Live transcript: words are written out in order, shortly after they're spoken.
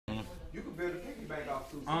build a piggy bank off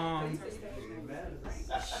too.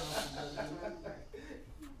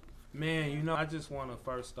 Man, I just want to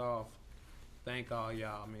first off thank all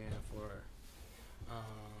y'all, man, for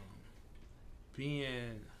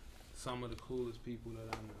being some of the coolest people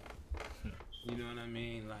that I know. You know what I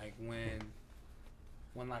mean? Like when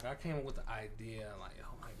like I came up with the idea, like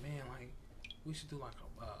man, like we should do like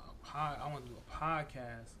I want to do a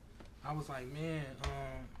podcast. I was like, man,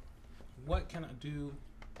 what can I do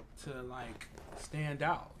to like stand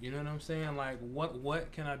out? You know what I'm saying? Like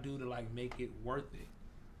what can I do to like make it worth it?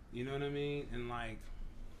 You know what I mean? And like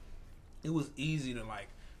it was easy to like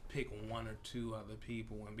pick one or two other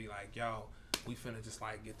people and be like, yo, we finna just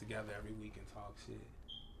like get together every week and talk shit.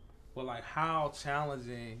 But like how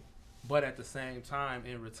challenging, but at the same time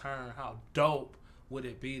in return, how dope would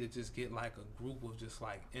it be to just get like a group of just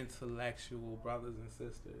like intellectual brothers and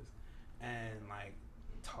sisters and like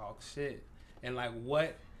talk shit? And like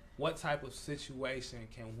what type of situation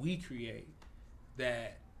can we create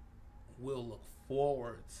that we'll look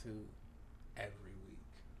forward to every week?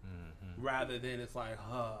 Mm-hmm. Rather than it's like,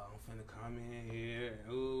 I'm finna come in here,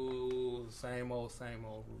 ooh, same old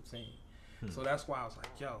routine. So that's why I was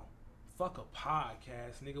like, yo, fuck a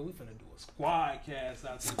podcast, nigga. We finna do a squadcast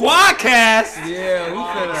out there. Squadcast? Yeah, we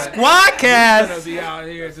finna. Squadcast? We finna be out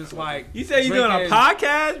here just like. You say you doing a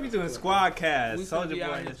podcast? We doing squadcast. We finna be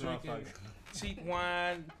out here drinking cheap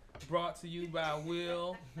wine brought to you by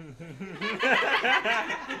Will. You know what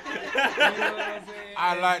I'm saying?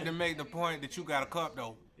 I like to make the point that you got a cup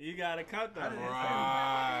though. You got a cup though.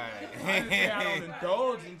 Right. I don't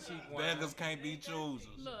indulge in cheap wine. Beggars can't be choosers.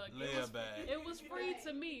 Look, it was free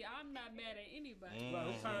to me. I'm not mad at anybody. Like,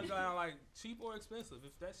 it turns out like cheap or expensive.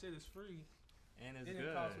 If that shit is free and it's good,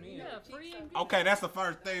 it cost me. Yeah, free and good. Okay, that's the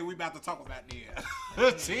first thing we about to talk about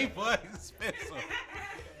there. Cheap or expensive.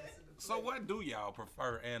 So what do y'all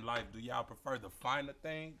prefer in life? Do y'all prefer the finer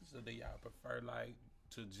things, or do y'all prefer like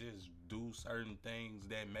to just do certain things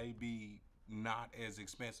that may be not as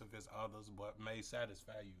expensive as others, but may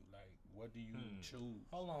satisfy you? Like, what do you choose?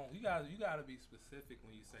 Hold on, you gotta be specific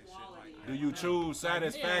when you say Quality. shit like that. Do you choose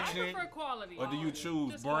satisfaction, Yeah, I prefer quality. or do you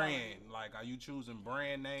choose Just brand? Like, are you choosing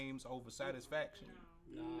brand names over satisfaction?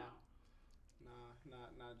 No.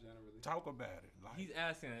 Not generally. Talk about it. Like, He's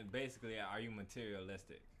asking basically, are you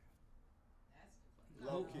materialistic?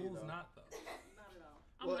 Who's not though? Not at all.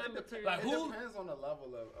 Well, I'm not materialistic. Like, it who? depends on the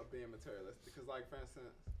level of being materialistic. Because, like, for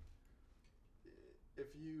instance,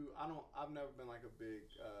 I've never been like a big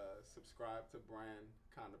subscribe to brand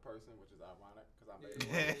kind of person, which is ironic because I'm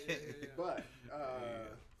But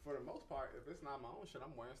for the most part, if it's not my own shit,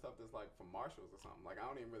 I'm wearing stuff that's like from Marshalls or something. Like, I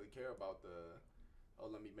don't even really care about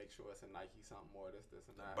let me make sure it's a Nike something more, this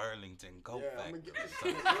and that. Burlington Coat Yeah, I'm Factory. gonna get this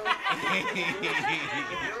shit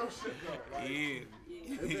real shit though. Like,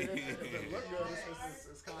 if it look good,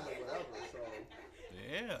 it's kind of whatever. So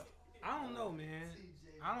Yeah. I don't know, man.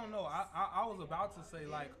 I don't know. I was about to say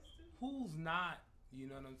like, who's not? You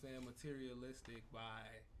know what I'm saying? Materialistic by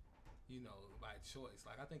choice.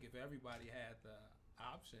 Like I think if everybody had the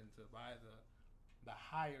option to buy the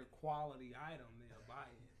higher quality item, they'll buy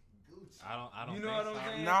it. I don't. You know what I'm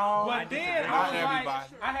saying? No, but then not I was everybody.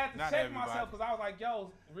 like, I had to Not check everybody. myself because I was like,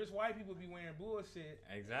 yo, rich white people be wearing bullshit.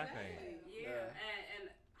 Exactly. Yeah. And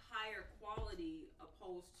higher quality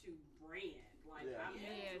opposed to brand. Like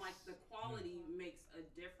like the quality makes a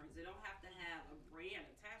difference. It don't have to have a brand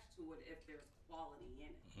attached to it if there's quality in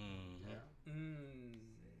it.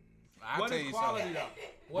 I'll What tell is you quality something.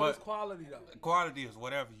 though? What is quality though? Quality is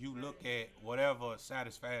whatever you look at, whatever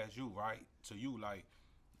satisfies you, right? To you, like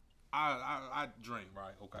I drink,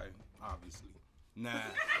 right? Okay, obviously. Now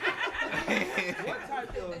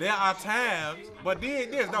there are times, but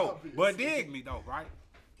dig this though. But dig me though, right?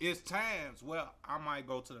 It's times where I might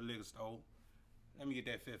go to the liquor store. Let me get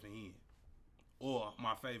that 50 in. Or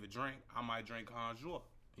my favorite drink, I might drink Conjure.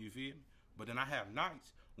 You feel me? But then I have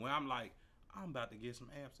nights where I'm like, I'm about to get some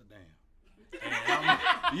Amsterdam.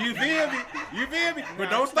 And you feel me? You feel me?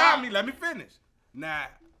 But don't stop me. Let me finish. Now,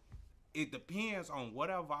 it depends on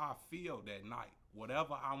whatever I feel that night.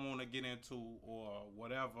 Whatever I want to get into or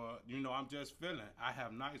whatever, I'm just feeling. I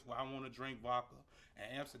have nights where I want to drink vodka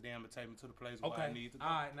and Amsterdam to take me to the place where I need to go.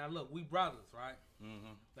 All right, now look, we brothers, right?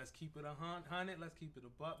 Mm-hmm. Let's keep it 100. Let's keep it a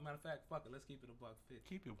buck. Matter of fact, fuck it. Let's keep it a buck 50.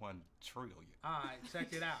 Keep it 1 trillion. All right,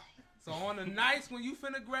 check it out. So on the nights when you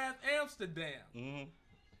finna grab Amsterdam,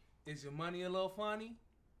 is your money a little funny?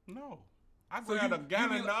 No. I grabbed a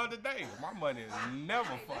gallon the other day. My money is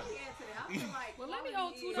never funny. Well, let me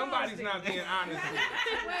hold $2. Somebody's not being honest with you.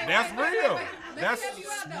 That's real. That's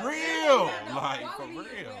real. Like, for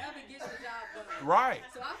real. Right.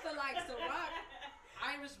 So I feel like Ciroc,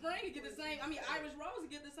 I ain't Irish Spring and get the same. I mean, Irish Rose and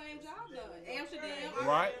get the same job done. Amsterdam,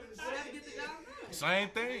 Right. whatever, get the job done. Same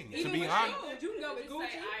thing. To Even be with honest. shoes, you can go with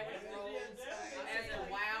Gucci. Irish Rose, as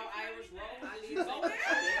a wild Irish Rose. I need to go there.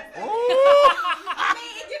 I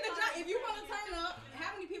mean, it get the job. If you want to turn up,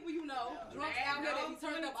 how many people you know drunks out here that be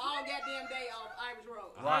turning up all goddamn day off Irish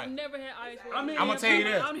Rose? Right. I've never had Irish Rose. I mean, I'm gonna tell you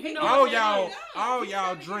this. All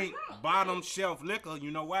y'all drink bottom shelf liquor.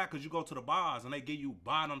 You know why? Because you go to the bars and they give you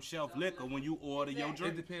bottom shelf liquor when you order your It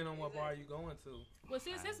drink. depends on what bar you going to. Well,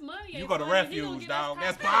 since his money You ain't go to funny, he gonna Refuge, give us dog.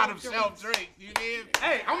 That's cocktail bottom drinks. shelf drink. You did?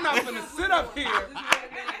 Hey, I'm not gonna sit up here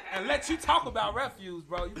and let you talk about Refuge,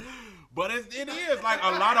 bro. But it is like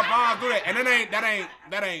a lot of bars do that, and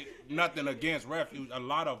that ain't nothing against Refuge. A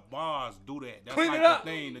lot of bars do that. That's Clean like it up. the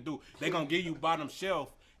thing to do. They gonna give you bottom shelf,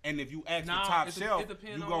 and if you ask for Nah, top it shelf,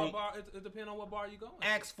 depends you on gonna what bar. It depends on what bar you going.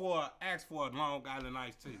 ask for a Long Island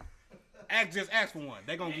iced tea. Just ask for one.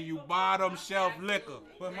 They gonna give you bottom shelf liquor,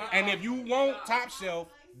 and if you want top shelf,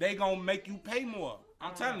 they gonna make you pay more.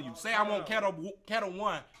 I'm telling you. Say I want kettle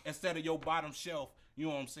one instead of your bottom shelf. You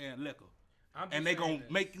know what I'm saying? Liquor. And they gonna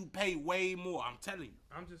make you pay way more. I'm telling you.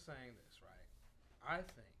 I'm just saying this, right?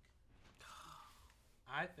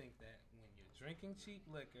 I think that when you're drinking cheap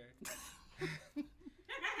liquor,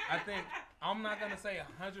 I'm not gonna say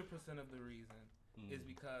 100% of the reason is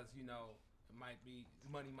because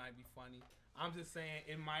money might be funny. I'm just saying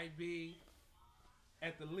it might be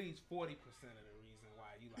at the least 40% of the reason why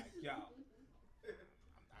you like, yo,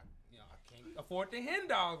 I can't afford the hen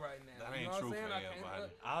dog right now. That you ain't know true what I'm for saying?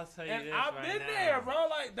 everybody. I'll tell you And this I've right been now. there, bro.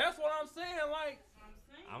 Like that's what I'm saying. Like,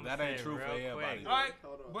 I'ma That ain't say true for real everybody. quick. like,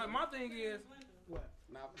 Hold on. but my thing is,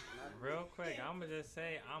 Real quick, I'ma just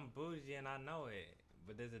say I'm bougie and I know it.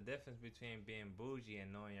 But there's a difference between being bougie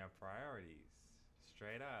and knowing your priorities.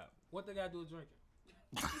 Straight up. what they gotta do with drinking?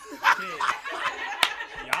 Shit.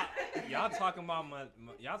 Y'all talking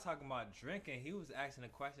about drinking. He was asking a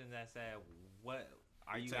question that said, "What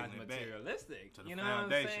are you guys taking it back materialistic?" To the You know what I'm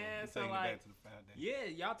foundation. saying? You So taking it like, back to the foundation. yeah,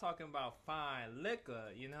 y'all talking about fine liquor.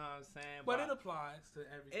 You know what I'm saying? But it applies to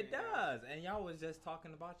everything. It does, and y'all was just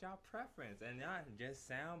talking about y'all preference, and y'all just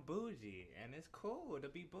sound bougie, and it's cool to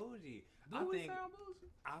be bougie. Do we sound bougie?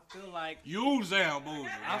 I feel like You sound bougie.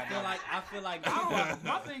 I feel like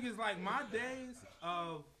My thing is like my days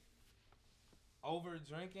of over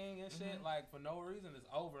drinking and shit, like for no reason, is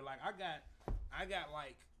over. Like I got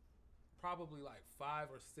like probably like 5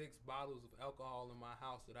 or 6 bottles of alcohol in my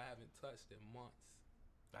house that I haven't touched in months.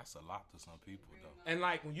 That's a lot to some people, though. And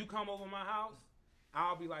like when you come over my house,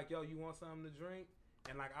 I'll be like, yo, you want something to drink?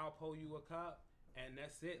 And like I'll pour you a cup, and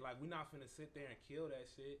that's it. Like we're not finna sit there and kill that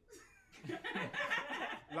shit.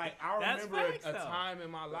 Like I That's remember facts, a though. time in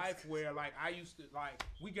my life where like I used to like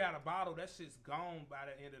we got a bottle, that shit's gone by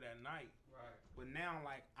the end of that night. Right. But now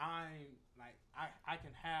like I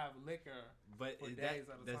can have liquor but for is days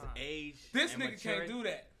that, at a does time. age This and nigga can't maturity- do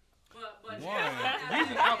that. But He's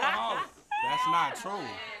an alcoholic. That's not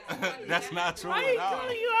true. That's not true Why at you all.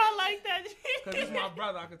 calling you out like that? Cause it's my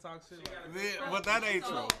brother, I can talk shit like that. Yeah, but that ain't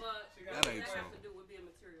true. That ain't has true. to do with being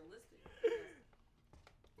materialistic.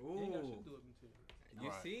 You ain't got shit Ooh. to do with material. You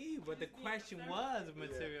Right. see, but the question was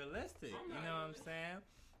materialistic. You know what I'm saying?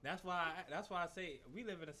 That's why I say we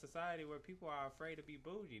live in a society where people are afraid to be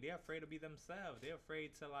bougie. They're afraid to be themselves. They're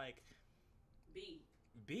afraid to like B.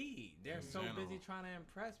 be. They're In so general. busy trying to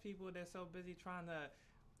impress people. They're so busy trying to,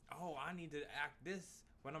 oh, I need to act this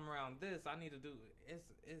when I'm around this. I need to do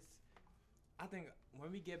it's. I think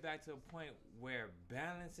when we get back to a point where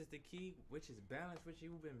balance is the key, which is balance, which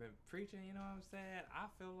you've been preaching. You know what I'm saying? I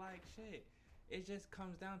feel like shit. It just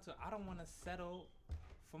comes down to I don't want to settle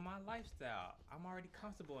for my lifestyle. I'm already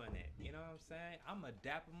comfortable in it. You know what I'm saying? I'm a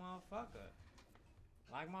dapper motherfucker.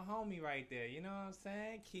 Like my homie right there. You know what I'm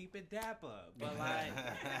saying? Keep it dapper. But like,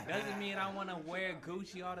 doesn't mean I want to wear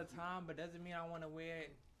Gucci all the time, but doesn't mean I want to wear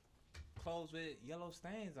clothes with yellow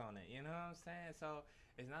stains on it. You know what I'm saying? So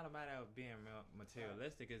it's not a matter of being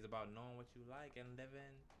materialistic. It's about knowing what you like and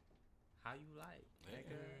living how you like.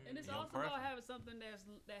 And it's Your also about preference. having something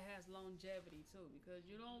that has longevity too, because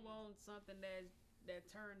you don't want something that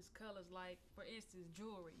turns colors. Like for instance,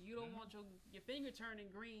 jewelry. You don't want your finger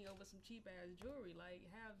turning green over some cheap ass jewelry. Like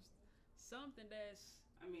have something that's.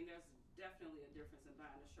 I mean, there's definitely a difference in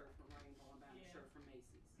buying a shirt from Rainbow and buying a shirt from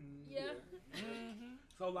Macy's. Yeah.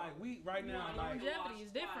 So like we right now, One like you can Longevity wash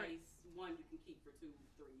is different. twice, one you can keep for 2-3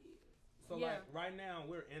 years. so Yeah. like right now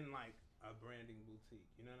we're in like a branding boutique.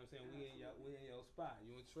 You know what I'm saying? We in your spot.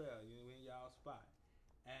 You in Trail. We in y'all spot.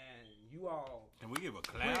 And you all Can we give a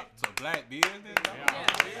clap to black business?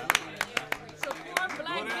 Support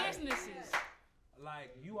black businesses.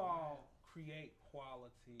 like you all create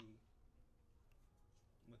quality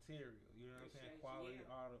material. You know what I'm saying? Appreciate Quality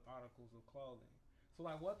you, articles of clothing. So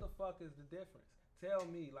like, what the fuck is the difference? Tell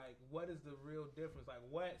me, like, what is the real difference? Like,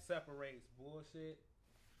 what separates bullshit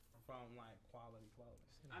from like quality clothing?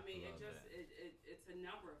 I mean, it's a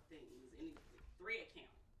number of things. Any thread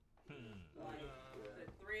count. Like the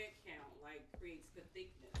thread count, like creates the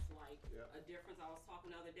thickness. Like a difference. I was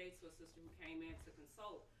talking the other day to a sister who came in to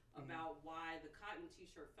consult about why the cotton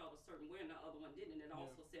T-shirt felt a certain way and the other one didn't. And it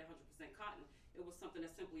also said 100% cotton. It was something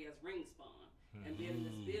as simply as ring spun. And being in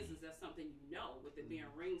this business, that's something you know. With it being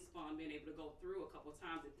ring spun, being able to go through a couple of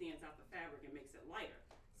times, it thins out the fabric and makes it lighter.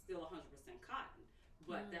 Still 100% cotton,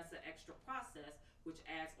 but that's an extra process, which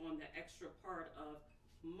adds on the extra part of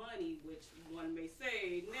money, which one may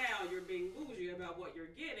say now you're being bougie about what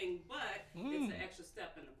you're getting, but it's an extra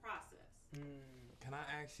step in the process. Can I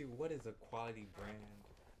ask you, what is a quality brand?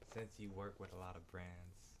 Since you work with a lot of brands.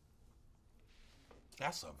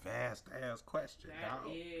 That's a vast ass question.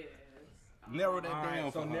 That is. Narrow that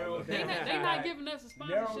down. So narrow it down. They're not giving us a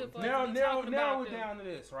sponsorship. Narrow it down to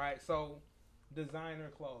this, right? So, designer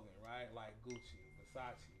clothing, right? Like Gucci,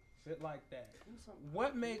 Versace, shit like that.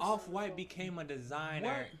 What makes Off-White became a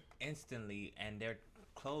designer instantly, and their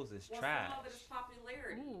clothes is trash. Some of it is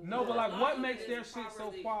popularity. No, but like, what makes their shit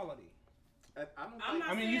so quality?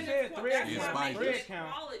 I mean, you said thread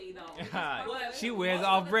count. Quality, though. She wears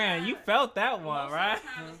off-brand. You felt that one, right?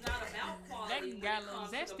 Sometimes it's not about quality. That got a little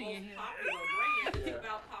zesty in here. Popular brand. It's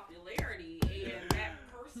about popularity and that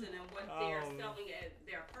person and what they're selling as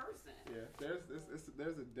their person. Yeah,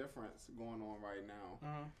 there's a difference going on right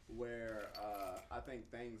now where I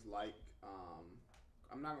think things like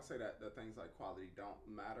I'm not gonna say that things like quality don't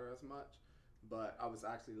matter as much. But I was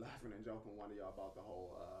actually laughing and joking with one of y'all about the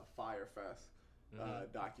whole Fire Fest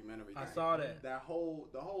documentary thing. I saw that. The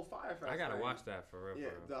whole Fire Fest. I gotta thing, watch that for real.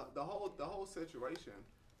 Yeah, the whole situation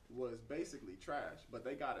was basically trash, but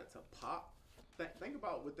they got it to pop. Think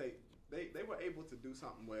about what they were able to do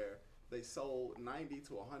something where they sold 90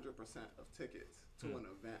 to 100% of tickets to an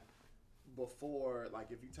event before,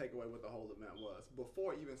 like, if you take away what the whole event was,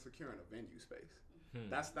 before even securing a venue space.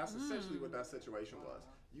 That's essentially what that situation was.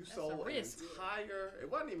 You sold an entire. It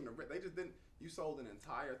wasn't even a risk. They just didn't. You sold an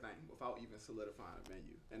entire thing without even solidifying a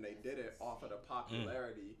venue, and they did it off of the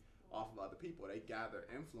popularity off of other people. They gathered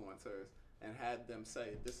influencers and had them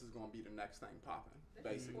say, "This is going to be the next thing popping,"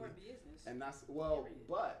 basically. And that's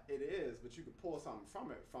but it is. But you could pull something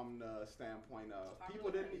from it from the standpoint of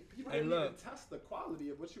people didn't even test the quality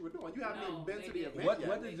of what you were doing. You haven't even been to the event yet.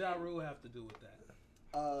 What did Ja Rule have to do with that?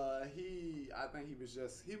 I think he was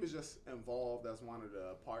just involved as one of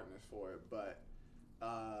the partners for it, but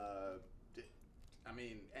I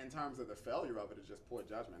mean, in terms of the failure of it, it's just poor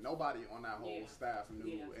judgment. Nobody on that whole staff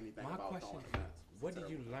knew anything about throwing events. What did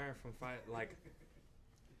you learn from fight? Like,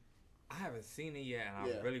 I haven't seen it yet,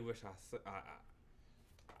 and I really wish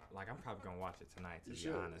like, I'm probably gonna watch it tonight, to be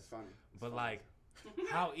honest. It's funny. But like,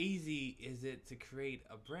 how easy is it to create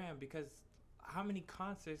a brand? Because how many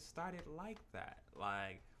concerts started like that?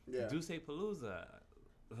 Like Duce Palooza,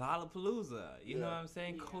 Lollapalooza, you know what I'm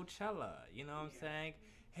saying? Coachella, you know what I'm saying?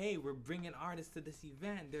 Hey, we're bringing artists to this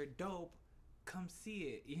event. They're dope. Come see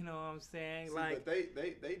it. You know what I'm saying? See, like, but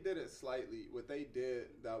they did it slightly. What they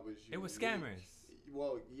did that was unique. It was scammers.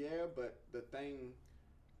 Well, yeah, but the thing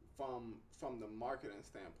from the marketing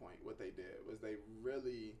standpoint, what they did was they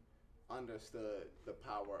really understood the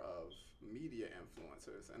power of media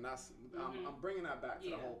influencers, and that's I'm bringing that back to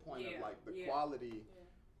the whole point of like the quality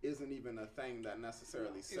isn't even a thing that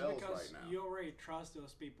necessarily sells right now. You already trust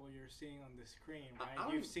those people you're seeing on the screen, right? I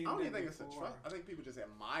don't even think it's a trust. I think people just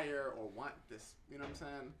admire or want this. You know what I'm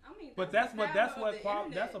saying? I mean, but that's a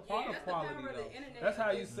part of quality though. That's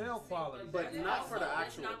how you sell quality. But not for the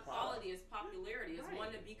actual it's not quality. It's popularity. It's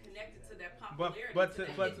one to be connected to that popularity. But to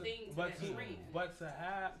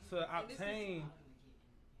obtain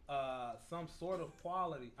some sort of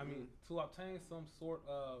quality. I mean, to obtain some sort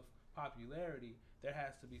of popularity, there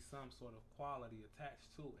has to be some sort of quality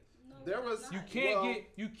attached to it.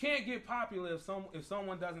 You can't get popular if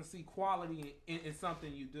someone doesn't see quality in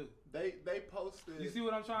something you do. They posted. You see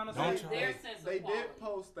what I'm trying to say? They did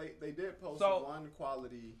post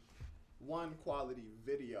one quality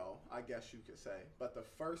video, I guess you could say. But the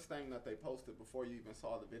first thing that they posted before you even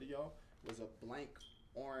saw the video was a blank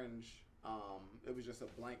orange. It was just a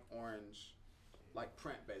blank orange, like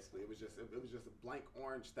print basically. It was just a blank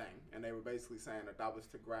orange thing, and they were basically saying that was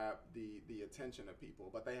to grab the attention of people.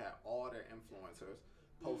 But they had all their influencers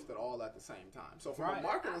posted all at the same time. So from a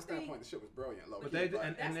marketing standpoint, the shit was brilliant. But they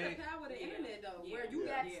that's the power of the internet, though, where you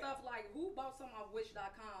got stuff like who bought something off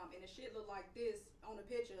Wish.com and the shit look like this on the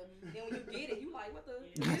picture. Then when you get it, you like, what the?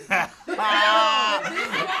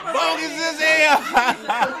 Bogus as hell.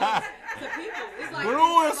 To people, it's like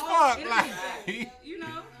Blue as fuck. Like, you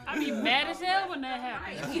know. I be mad as hell when that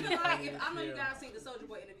happens. Right. Even like, I know you guys seen the Soulja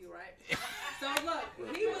Boy interview, right? So look,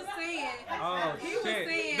 he was saying,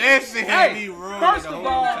 that shit had me ruined. First of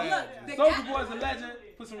all, look, Soulja Boy's a legend.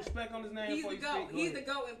 Put some respect on his name. He's the GOAT. He's the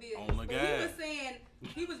GOAT in business. Oh my God. He was saying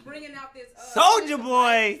he was bringing out this Soulja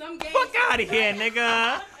Boy. Fuck out of here,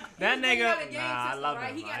 nigga. That nigga. Nah, I love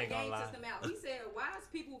him. He got I a ain't gonna game lie. system out. He said, why is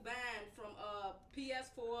people buying from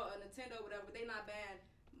PS4 or Nintendo or whatever, but they not buying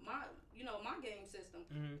my game system?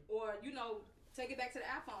 Or, take it back to the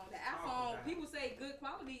iPhone. The iPhone, people say good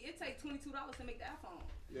quality. It takes $22 to make the iPhone.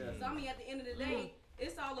 Yeah. So I mean, at the end of the day,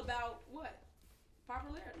 it's all about what?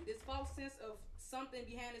 Popularity. This false sense of something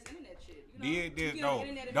behind this internet shit.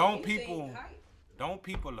 Don't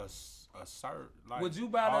people assert like? Would you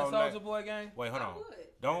buy that Soulja Boy game? Wait, hold on.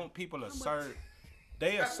 Don't people assert?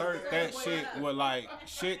 They assert that shit with like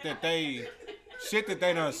shit that they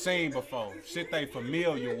done seen before, shit they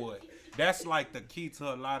familiar with. That's like the key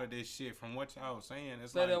to a lot of this shit. From what y'all was saying,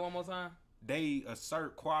 it's Say that one more time. They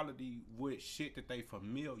assert quality with shit that they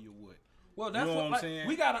familiar with. Well, that's what I'm saying.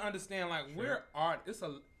 We gotta understand, like we're artists.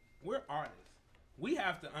 We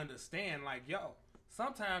have to understand, like, yo,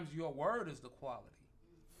 sometimes your word is the quality.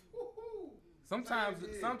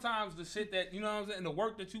 Sometimes the shit that, you know what I'm saying, the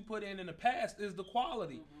work that you put in the past is the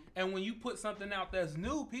quality. And when you put something out that's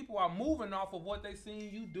new, people are moving off of what they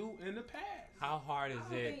seen you do in the past. How hard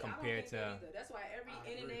is it compared to? That's why every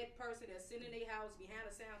internet person that's sitting in their house behind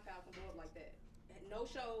a sound card can blow up like that. No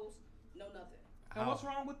shows, no nothing. And what's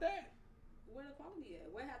wrong with that? Where the quality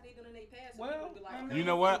at? Where have they done in their past? Well, you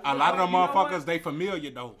know what? A lot of them motherfuckers, they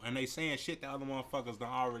familiar though, and they saying shit that other motherfuckers done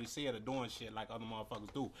already said or doing shit like other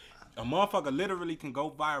motherfuckers do. A motherfucker literally can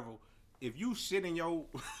go viral if you sit in your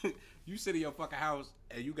fucking house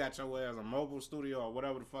and you got your ass a mobile studio or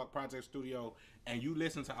whatever the fuck project studio, and you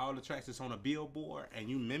listen to all the tracks that's on a billboard and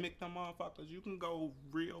you mimic them motherfuckers, you can go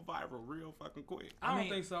real viral real fucking quick. I don't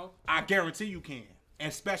think so. I guarantee you can.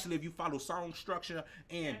 Especially if you follow song structure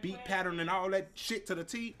and beat pattern and all that shit to the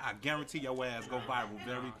T, I guarantee your ass go viral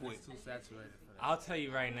very quick. It's too saturated for that. I'll tell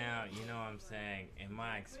you right now, you know what I'm saying, in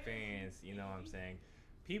my experience, you know what I'm saying,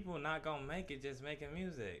 people not gonna make it just making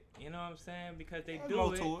music. You know what I'm saying? Because they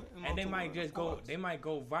do it and they might just go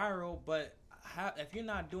viral, but if you're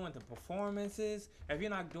not doing the performances, if you're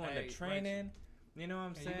not doing the training, you know what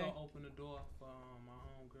I'm saying? You gonna open the door for my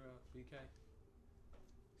homegirl, BK?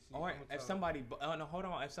 Or if somebody,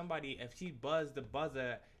 if she buzzed the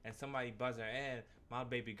buzzer and somebody buzz her in, my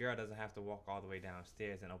baby girl doesn't have to walk all the way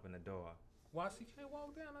downstairs and open the door. Why she can't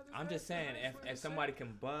walk down? I'm just saying, if somebody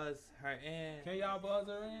can buzz her in, can y'all buzz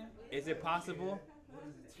her in? Is it possible?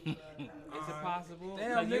 Is it possible?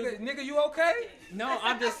 Damn, nigga, you okay? No,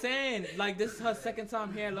 I'm just saying, like, this is her second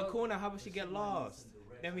time here in Lacuna. How about she get lost?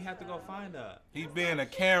 Then we have to go find her. He being a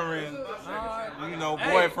Karen,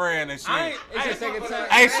 boyfriend and shit. It's your second time.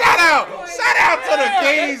 Hey, shout out to the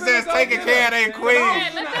kings that's taking care of their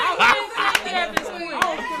queens.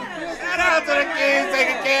 Shout out to the kings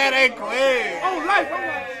taking care of their queens. Oh, life.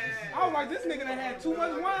 I was like, this nigga done had too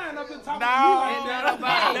much wine up the top of me like that.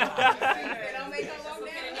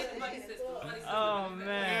 Oh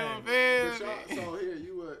man. So here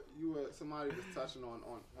you were somebody was touching on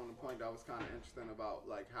a point that was kind of interesting about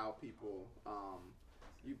like how people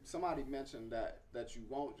somebody mentioned that you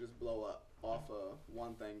won't just blow up off of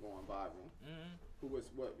one thing going viral. Who was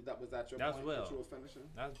that your point Will. that you were finishing?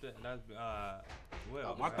 That's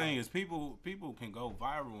Will. My thing is people can go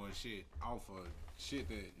viral and shit off of shit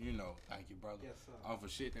that, thank you, brother. Yes, sir. Off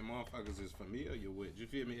of shit that motherfuckers is familiar with. You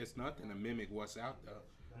feel me? It's nothing to mimic what's out there.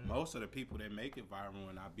 Most of the people that make it viral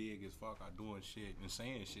and are big as fuck are doing shit and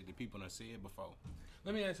saying shit that people done said before.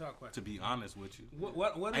 Let me ask y'all a question. To be honest with you,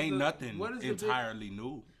 what ain't nothing entirely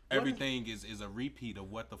new. Everything is a repeat of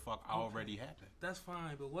what the fuck already happened. That's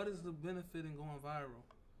fine, but what is the benefit in going viral?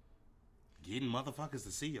 Getting motherfuckers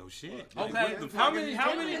to see your shit. Okay, how many? He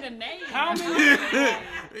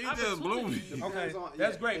just blew me. Okay,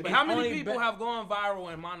 that's great. But how many people have gone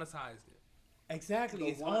viral and monetized it? Exactly,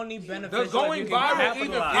 it's only beneficial. Does going viral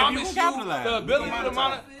even promise you the ability to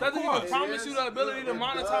monetize? Doesn't even promise you the ability to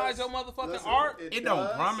monetize your motherfucking art? It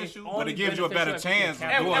don't promise you, but it gives you a better chance of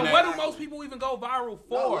doing and that. what do most people even go viral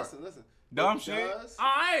for? Listen. Dumb shit.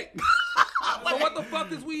 Alright. So what the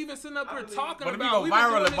fuck is we even sitting up here talking but about? But if you go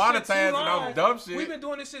viral and monetize it off dumb shit. We've been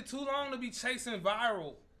doing this shit too long to be chasing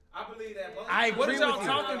viral. I believe that most What are y'all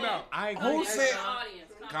talking about? Who said?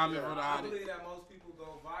 Comment from the audience. I believe that most people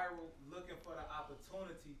go viral looking for the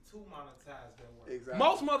opportunity to monetize their work. Exactly.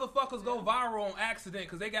 Most motherfuckers go viral on accident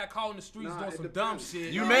because they got caught in the streets doing some dumb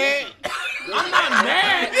shit. You mad? I'm not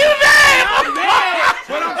mad. You mad? I'm mad.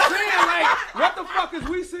 But I'm saying, like, what the fuck is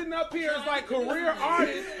we sitting up here as like career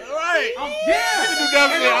artists? Right. Yeah. You do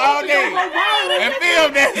dumb shit all day. And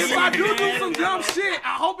film that If shit. I do some dumb shit,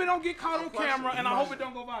 I hope it don't get caught on camera, and I hope it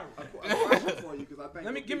don't go viral. A question for you, 'cause I think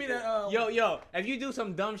Let me give me that. Yo, if you do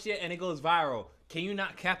some dumb shit and it goes viral, can you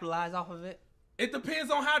not capitalize off of it? It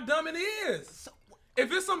depends on how dumb it is.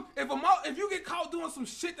 If it's if you get caught doing some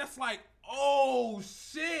shit that's like, oh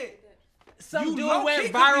shit. Some dude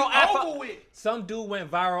went viral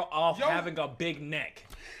off having a big neck.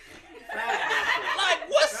 Like,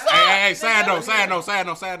 what's up? Hey, side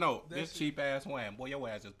note. This cheap ass wham. Boy, your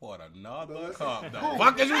ass just poured another cup, though.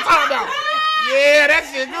 Fuck is you talking about? Yeah, that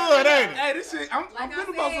shit good, ain't it? Hey, this shit, I'm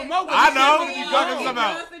thinking about some more. I know. You talking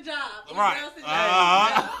about? Does the job. It Right. does the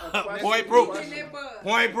job. Point proven.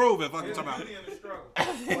 Point proven. Fuck you talking about?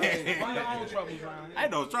 Find your own trouble, Brian.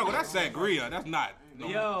 Ain't no struggle. That's sangria. That's not.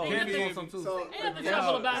 Yo, Candy's on some too. So, Ain't nothing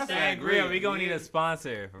trouble about that. sangria. We gonna need a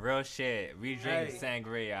sponsor. Real shit. We drink Hey.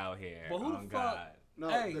 sangria out here. But who the Oh, fuck? God. no,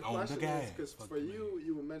 Hey. the On the question gas. is because for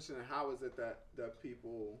you were mentioning how is it that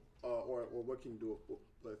people or what can you do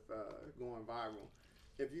with going viral?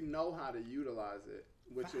 If you know how to utilize it,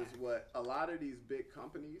 which is what a lot of these big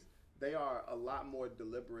companies, they are a lot more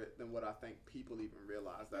deliberate than what I think people even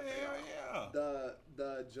realize that they are. Yeah.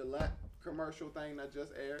 The Gillette commercial thing that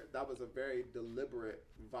just aired, that was a very deliberate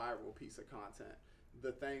viral piece of content.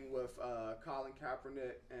 The thing with Colin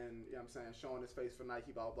Kaepernick and, you know what I'm saying, showing his face for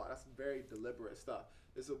Nike, blah, blah, blah, that's very deliberate stuff.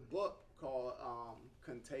 There's a book called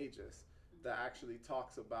Contagious that actually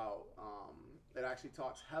talks about, it actually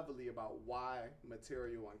talks heavily about why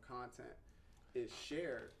material and content is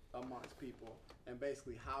shared amongst people and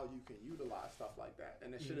basically how you can utilize stuff like that.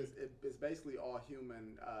 And it shit is it's basically all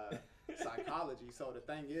human psychology. So the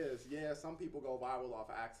thing is, yeah, some people go viral off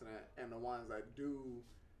accident, and the ones that do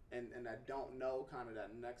and that don't know kind of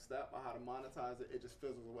that next step of how to monetize it, it just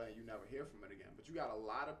fizzles away and you never hear from it again. But you got a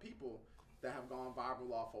lot of people that have gone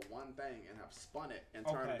viral off of one thing and have spun it and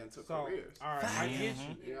turned it into careers. All right, I get you.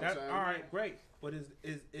 You know what I'm saying? All right, great. But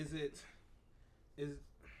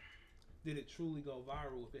did it truly go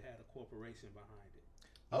viral if it had a corporation behind it?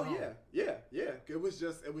 Oh yeah. It was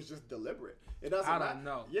just deliberate. It doesn't. I matter. don't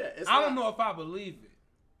know. Yeah, I don't know if I believe it.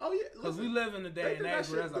 Oh yeah, Because we live in a day and age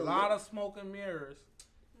where there's a lot of smoke and mirrors.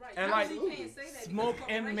 Right. And Now like you can't say that Smoke because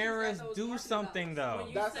and corporations mirrors got those do marketing something dollars. though. When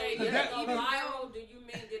you That's- say yeah, did it go that- viral, do you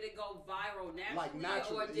mean did it go viral naturally, Like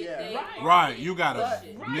naturally, or did yeah. they Right. Right, you gotta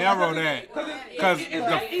narrow that. Because Is the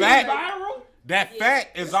that even fact, viral? that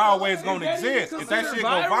fact is always gonna that even exist. If that shit go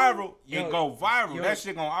considered viral, Yo, it go viral. yo. That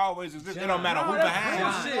shit gonna always exist. It don't John. matter who No, that's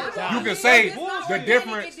behind bullshit. it. John. You can say It's not the organic,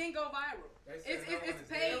 difference. It didn't go viral. It's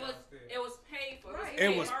paid. It was paid for. Right.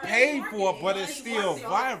 It was paid for, but it's still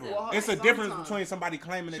viral. It's a difference between somebody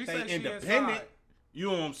claiming that She they said she independent. inside. You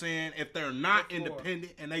know what I'm saying? If they're not Before.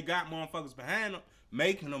 independent and they got motherfuckers behind them,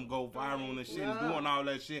 making them go viral and shit and doing all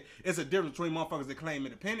that shit. It's a difference between motherfuckers that claim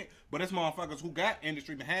independent, but it's motherfuckers who got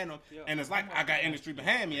industry behind them, and it's like, I got industry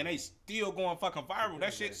behind me, and they still going fucking viral.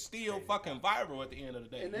 That shit's still fucking viral at the end of the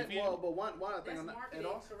day. And You then, feel well, me? but one other thing, That's on that, marketed it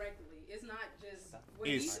also correctly. It's not just.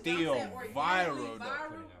 It's still viral,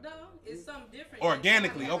 though. Though it's something different.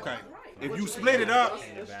 Organically, It's not okay. right. If you split it up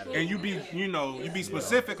true. and you be, you know, you be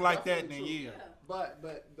specific like that, then yeah. But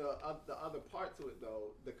the other part to it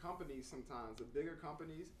though, the companies sometimes, the bigger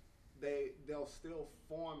companies, they'll still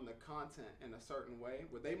form the content in a certain way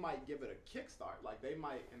where they might give it a kickstart. Like they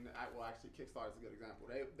might, well actually Kickstarter is a good example.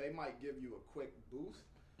 They might give you a quick boost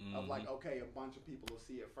of like, okay, a bunch of people will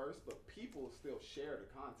see it first, but people still share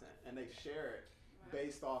the content and they share it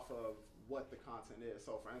based off of what the content is.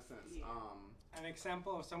 So for instance, An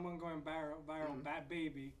example of someone going viral, Bad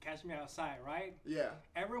Baby, Catch Me Outside, right? yeah.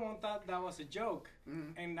 Everyone thought that was a joke.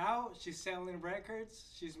 And now she's selling records.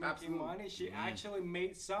 She's making Absolutely. money. She actually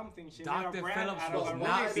made something. She Dr. made a brand Phillips out of was a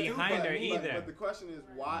not really behind stupid her meme. either. But the question is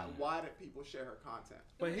why did people share her content?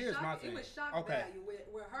 But here's my It thing. was shock Okay. value.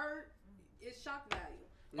 With her, it's shock value.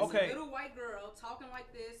 It's Okay. a little white girl talking like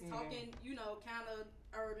this, talking, kind of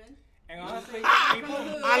urban. And honestly, people,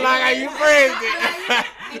 I like how you phrased it.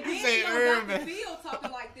 And You then say urban. Dr. Phil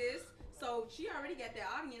talking like this, so she already got that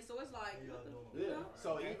audience. So it's like, Yeah.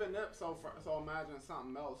 So even if so imagine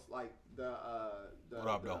something else like the What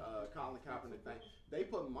up, though? Colin Kaepernick thing. They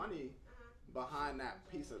put money behind that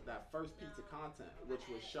first piece of content, which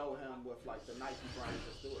would show him with like the Nike brand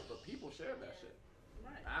just do it. But people shared that shit.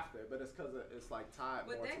 after, but it's because it's like tied.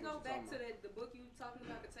 But more that to goes back to the book you talking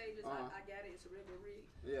about, Contagious. I got it. It's a real good read.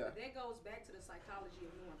 Yeah. But that goes back to the psychology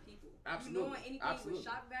of knowing people. Absolutely. You knowing anything with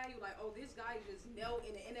shock value, like, oh, this guy just knelt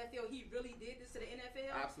in the NFL. He really did this to the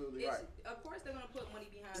NFL. Absolutely right. Of course, they're gonna put money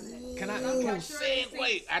behind that. Can I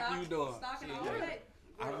segue after you do it?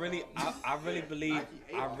 I really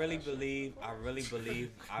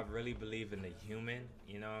believe in the human.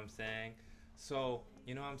 You know what I'm saying? So,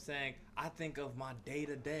 you know what I'm saying? I think of my day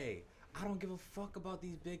to day. I don't give a fuck about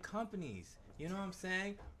these big companies. You know what I'm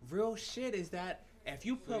saying? Real shit is that if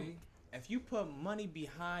you put money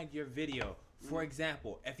behind your video, for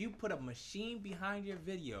example, if you put a machine behind your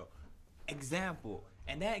video, example,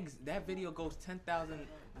 and that video goes 10,000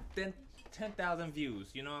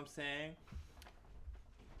 views, you know what I'm saying?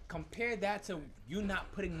 Compare that to you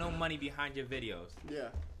not putting no money behind your videos. Yeah.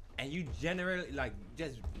 And you generate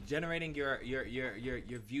just generating your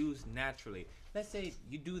views naturally. Let's say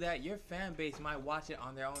you do that, your fan base might watch it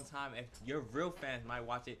on their own time. If your real fans might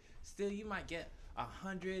watch it, still you might get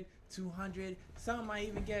 100, 200. Some might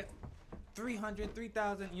even get 300,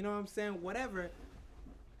 3,000. You know what I'm saying? Whatever.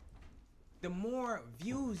 The more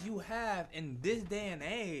views you have in this day and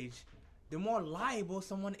age, the more liable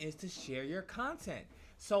someone is to share your content.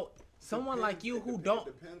 So someone like you who don't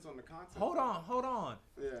depends on the content. Hold on.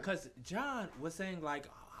 Yeah. Because John was saying like,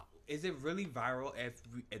 is it really viral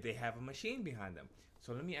if they have a machine behind them?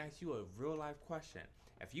 So let me ask you a real life question.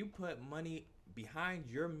 If you put money behind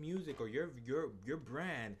your music or your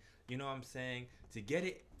brand, you know what I'm saying, to get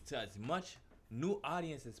it to as much new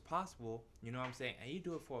audience as possible, you know what I'm saying, and you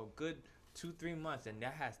do it for a good 2-3 months and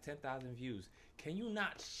that has 10,000 views, can you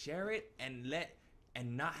not share it and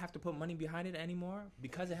not have to put money behind it anymore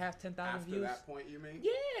because it has 10,000 views? After that point, you mean?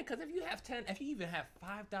 Yeah, because if you even have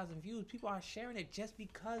 5,000 views, people are sharing it just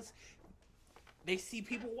because they see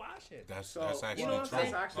people watch it. That's actually you know what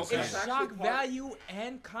I'm saying? It's shock value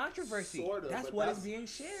and controversy. Sorta, that's what is being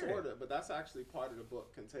shared. Sorta, but that's actually part of the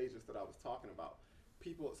book Contagious that I was talking about.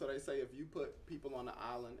 People, so they say if you put people on the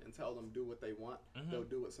island and tell them do what they want, they'll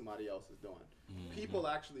do what somebody else is doing. People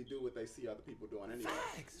actually do what they see other people doing anyway.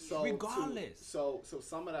 Facts. So regardless. So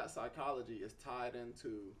some of that psychology is tied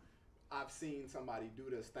into, I've seen somebody do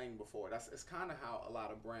this thing before. It's kind of how a lot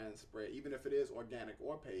of brands spread, even if it is organic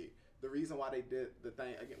or paid. The reason why they did the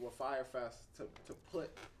thing again with Firefest to put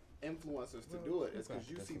influencers to do it is because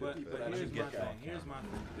you see the people that you get at. Here's my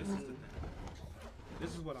thing. This is the thing.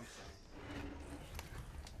 This is what I'm saying.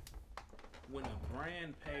 When a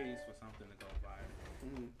brand pays for something to go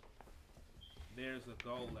viral, there's a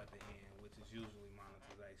goal at the end, which is usually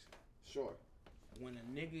monetization. Sure. When a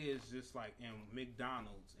nigga is just like in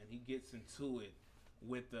McDonald's and he gets into it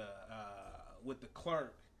with the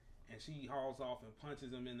clerk and she hauls off and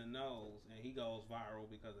punches him in the nose and he goes viral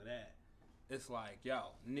because of that, it's like,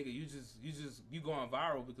 yo, nigga, you going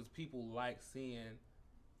viral because people like seeing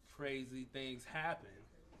crazy things happen.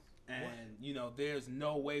 And, you know, there's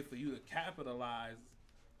no way for you to capitalize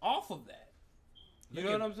off of that. You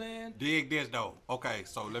know what I'm saying? Dig this, though. Okay,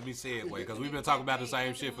 so let me say it, because we've been talking about the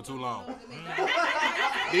same shit for too long.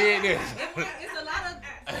 Dig this. It's a lot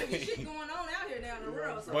of shit going on out here now in the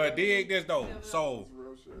world. So but dig this, though. So,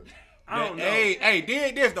 I don't know. Hey,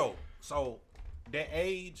 dig this, though. So, the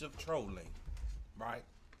age of trolling, right?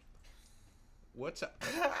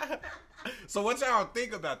 So what y'all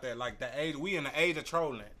think about that? Like we in the age of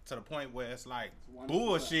trolling to the point where it's like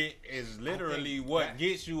bullshit is literally what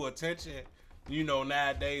gets you attention, you know,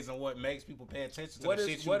 nowadays, and what makes people pay attention to the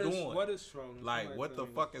shit you doing. What is trolling? Like, what the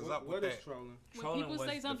fuck is up with that? What is trolling? When people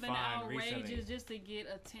say something outrageous just to get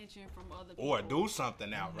attention from other people. Or do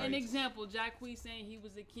something outrageous. An example, Jacquees saying he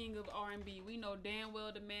was the king of R&B. We know damn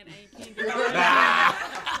well the man ain't king of R&B.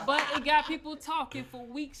 But it got people talking for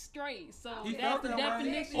weeks straight. So that's the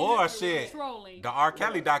definition of trolling. The R.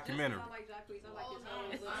 Kelly documentary.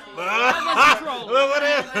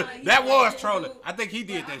 That was trolling. I think he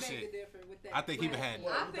did that shit. I think he had.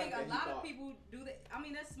 I think a lot of people do that. I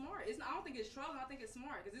mean, that's smart. I don't think it's trolling. I think it's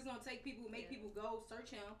smart because it's gonna make people go search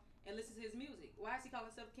him and listen to his music. Why is he calling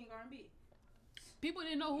himself King R&B? People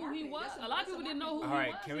didn't know who he was. A lot of people didn't know who he was. All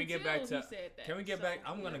right, can we get back to?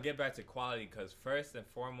 I'm gonna get back to quality because first and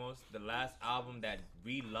foremost, the last album that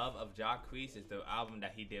we love of Jacquees is the album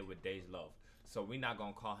that he did with Dej Love. So we're not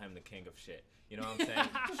gonna call him the king of shit. You know what I'm saying?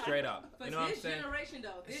 Straight up. You know what I'm saying?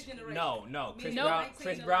 This generation. No.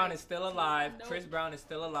 Chris Brown is still alive. Chris Brown is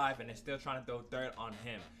still alive, and they're still trying to throw dirt on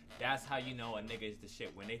him. That's how you know a nigga is the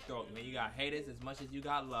shit. When you got haters as much as you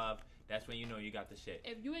got love, that's when you know you got the shit.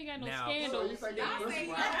 If you ain't got no scandals,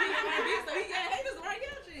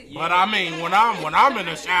 but I mean, when I'm in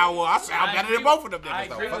the shower, I say I'm better than both of them. I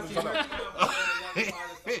agree with you.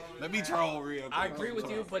 Let me troll real quick. I agree with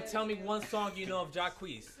you, but tell me one song you know of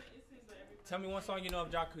Jacquees. Tell me one song you know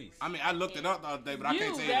of Jacquees. I mean, I looked it up the other day, but I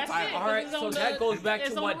can't tell you the that's title. it. All right, It's so on that the- goes back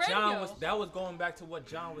it's to on what John radio. was. That was going back to what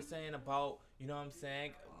John was saying about. You know what I'm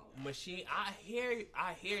saying? Machine. I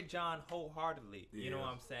hear John wholeheartedly. You know what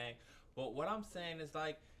I'm saying? But what I'm saying is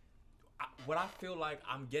like, what I feel like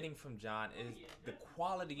I'm getting from John is the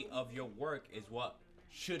quality of your work is what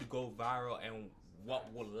should go viral and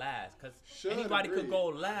what will last. Because anybody could go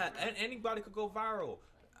last, and anybody could go viral.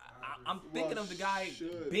 I'm thinking of the guy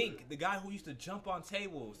Bink, the guy who used to jump on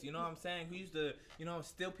tables. You know what I'm saying? Who used to,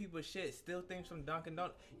 steal people's shit, steal things from Dunkin'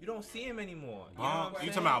 Donuts. You don't see him anymore. You know what I'm You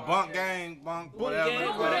saying? talking about Bunk Gang, whatever,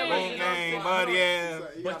 Gang, Bunk Gang, buddy ass.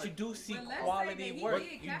 But you do see quality work.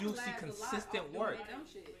 You do see consistent work.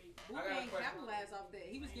 Who can't capitalize off that?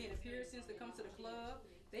 He was getting appearances to come to the club.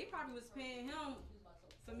 They probably was paying him,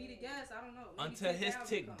 for me to guess, I don't know. Until his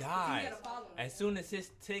tick dies. As soon as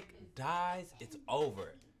his tick dies, it's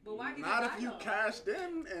over. But why not if you cashed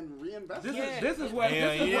in and reinvested. This is what.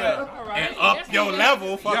 And up your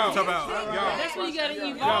level. Fuck you talking about. That's when you gotta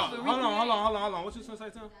evolve. Hold on. What you gonna say,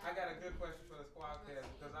 Tim? I got a good question for the squadcast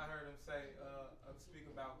because I heard him speak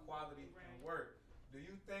about quality and work. Do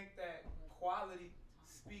you think that quality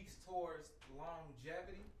speaks towards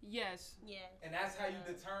longevity? Yes. Yeah. And that's how you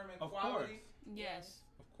determine quality? Yes.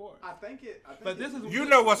 Of course. I think But this is. You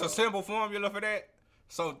know what's a simple formula for that?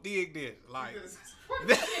 So dig this, like,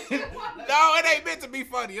 no, it ain't meant to be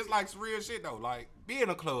funny. It's like some real shit though. Like, be in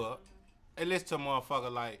a club and listen to a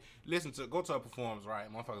motherfucker. Like, go to a performance,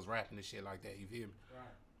 right? Motherfuckers rapping and shit like that. You feel me? Right.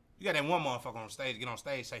 You got that one motherfucker on stage, get on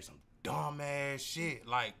stage, say some dumb ass shit,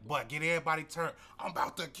 like, but get everybody turned. I'm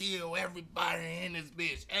about to kill everybody in this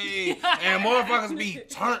bitch. Hey, and motherfuckers be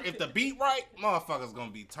turned. If the beat right, motherfuckers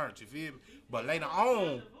gonna be turned. You feel me? But later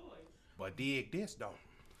on, but dig this though.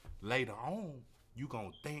 Later on, you gonna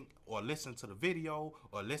think or listen to the video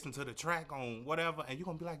or listen to the track on whatever, and you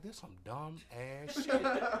gonna be like, this some dumb ass shit.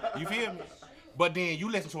 You feel me? But then you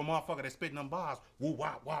listen to a motherfucker that's spitting them bars, woo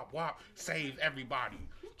wop wop wop, save everybody,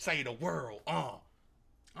 save the world,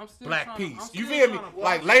 I'm still Black trying Peace. To, You feel me?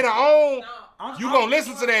 Like later on, you gonna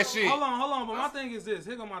listen to that shit. Hold on. But my thing is this.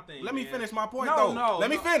 Here go my thing. Let me finish my point No, though. no, Let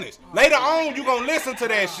me no. finish. Later on, you gonna listen to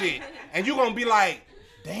that shit, and you gonna be like,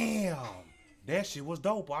 damn. That shit was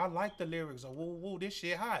dope. I like the lyrics. Woo, this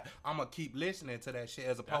shit hot. I'm gonna keep listening to that shit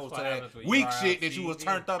as opposed to that weak shit that you was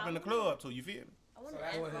turned up in the club to. You feel me? I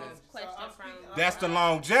want to ask this question from. That's the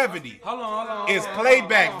longevity. Hold on. It's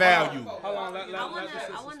playback value. Hold on. I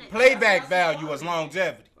want to. Playback value is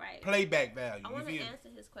longevity. Right. Playback value. I You want to feel me? answer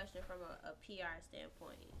his question from a PR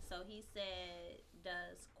standpoint. So he said,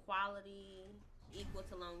 does quality equal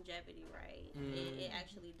to longevity, right? It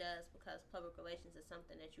actually does, because public relations is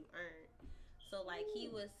something that you earn. So like he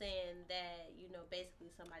was saying that, basically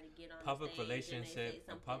somebody get on Public the stage relationship,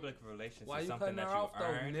 and public relations Why is you something cutting that her you off, though,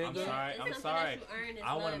 earn. I'm nigga? sorry. It's I'm something sorry. that you earn, it's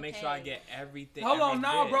I want to not make sure I paid. get everything. Hold on every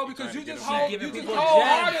now, bit. bro, because you just giving just people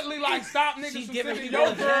wholeheartedly like stop niggas She's from giving sending people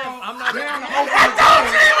your gems. girl I'm not down to gonna- open the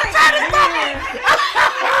door.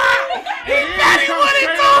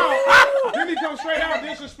 Then he come straight out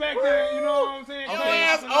disrespecting, you know what I'm saying?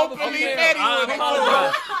 Yes, openly petty I with it.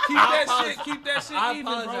 apologize. Keep that shit I even,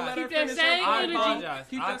 bro. apologize. Let her Keep that finish same her I energy. apologize.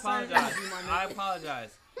 Keep I that same apologize. energy, my nigga. I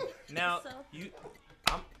apologize. Now So-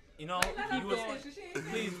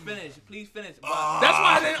 please finish. That's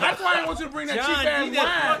why I didn't want you to bring that cheap John, you just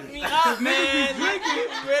ass fucked me up, man.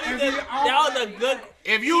 That was a good.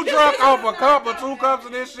 If you drunk off a cup or 2 cups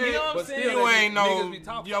of this shit, You know what I'm But saying? still, you ain't niggas be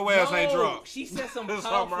talking. your ass ain't No, drunk. She said some There's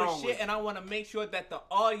something powerful wrong shit, with it. and I want to make sure that the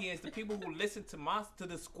audience, the people who listen to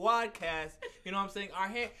the squad cast, you know what I'm saying, are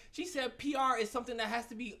here. She said PR is something that has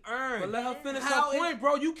to be earned. But let her finish How her is- point,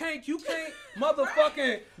 bro. You can't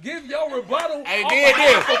motherfucking give your rebuttal. Hey, off did of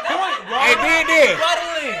this. half a point, bro. Hey, did this.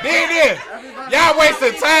 Buttling. Did this. Y'all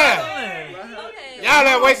wasting time. Okay. Y'all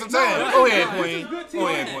ain't wasting time. No, Go this ahead, is Queen. good Go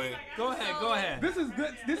ahead, TV. Queen. Go ahead. This is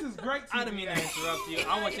good. This is great. I didn't mean to interrupt you.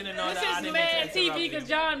 I want you to know This that I is didn't mad mean to TV interrupt because you.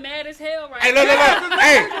 John mad as hell right Hey, now. look.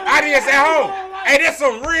 Hey, audience at home. Hey, this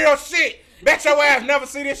some real shit. Bet your ass never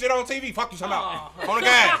see this shit on TV. Fuck you, talking about. On the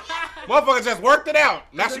guys. Motherfucker just worked it out.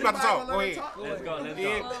 Now she about to talk. Go ahead. Let's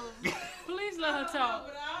go. Please let her talk.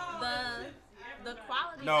 The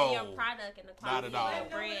quality No, of your product and the not quality at all. of your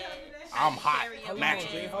brand. I'm hot. carry your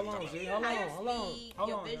Naturally. brand, Hold on, G. Hold how you on. speak, Hold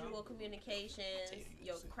your on, visual communications,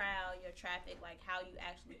 your crowd, your traffic, like how you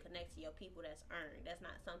actually connect to your people. That's earned. That's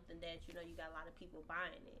not something that you got a lot of people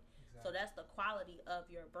buying it. So that's the quality of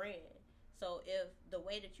your brand. So if the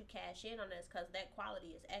way that you cash in on that is because that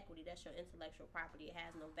quality is equity, that's your intellectual property. It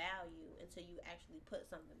has no value until you actually put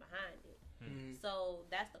something behind it. So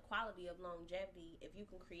that's the quality of longevity. If you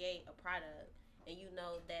can create a product and you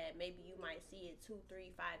know that maybe you might see it 2, 3,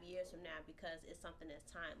 5 years from now because it's something that's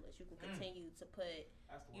timeless. You can continue to put,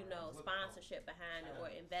 sponsorship behind it or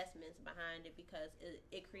investments behind it because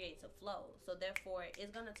it creates a flow. So therefore, it's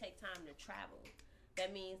going to take time to travel.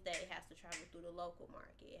 That means that it has to travel through the local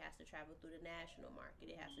market. It has to travel through the national market.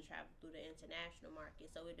 It has to travel through the international market.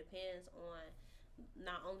 So it depends on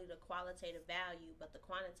not only the qualitative value but the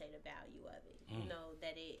quantitative value of it. You know,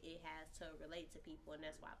 that it has to relate to people, and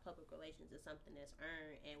that's why public relations is something that's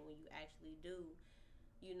earned. And when you actually do,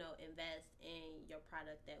 invest in your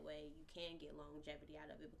product, that way you can get longevity out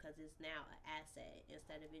of it because it's now an asset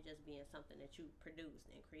instead of it just being something that you produced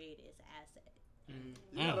and created. It's an asset.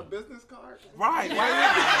 You got a business card? Right. No,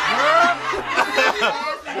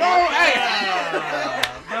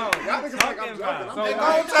 y'all niggas like I'm joking. Hey,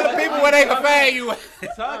 go tell the people where they can find you.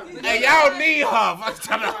 Hey, y'all need her.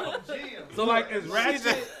 So like as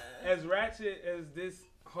ratchet as this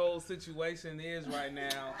whole situation is right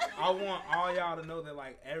now, I want all y'all to know that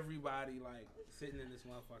like everybody like sitting in this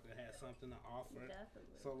motherfucker has something to offer.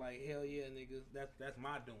 Definitely. So like hell yeah, niggas, that's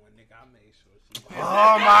my doing, nigga. I made sure.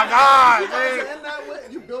 Oh my God,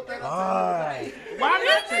 man! You built that up. Why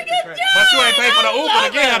not take the credit? But you ain't pay for the Uber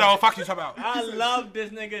to get her though. Fuck you talking about? I love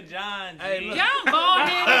this nigga John. Hey, y'all bald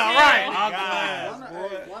headed.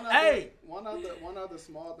 Right. One other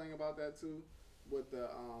small thing about that too, with the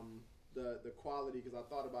quality, because I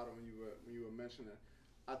thought about it when you were mentioning.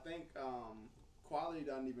 I think quality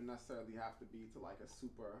doesn't even necessarily have to be to like a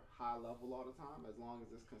super high level all the time, as long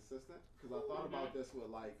as it's consistent. Because I thought about this with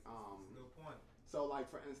like good point. So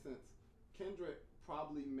like for instance, Kendrick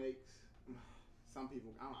probably makes some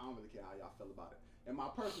people. I don't really care how y'all feel about it. In my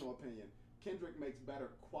personal opinion, Kendrick makes better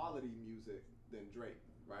quality music than Drake,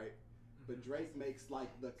 right? But Drake makes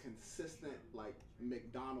like the consistent like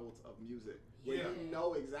McDonald's of music. Where you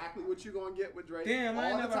know exactly what you're gonna get with Drake. Damn, I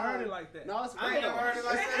ain't never heard it like that. No, it's real. I ain't never heard it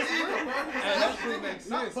like that. That shit makes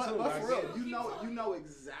sense too. But for real, you know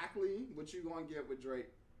exactly what you're gonna get with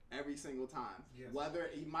Drake every single time. Yes.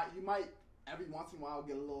 Whether you might every once in a while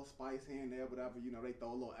get a little spice here and there, whatever. You know, they throw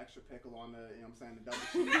a little extra pickle on the, you know what I'm saying, the double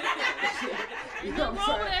cheese. You know what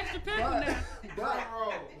I'm saying? Extra pickle now.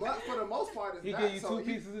 But for the most part, it's he give you two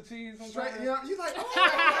pieces of cheese. Straight, you know, you like, oh.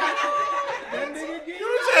 You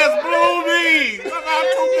just blew me. About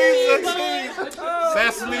 2 pieces of cheese.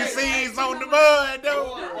 Sesame seeds on the mud,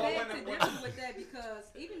 though. I beg to differ with that because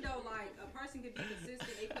even though like a person can be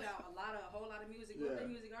consistent, they put out a whole lot of music, but their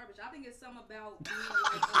music garbage. I think it's something about being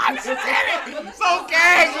like. I just said it so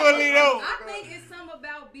casually though. I think it's something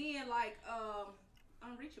about being like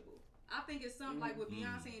unreachable. I think it's something like with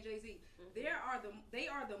Beyonce and Jay-Z. They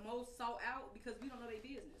are the most sought out because we don't know their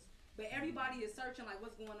business. But everybody is searching like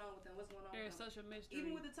what's going on with them, what's going on. There's such a mystery.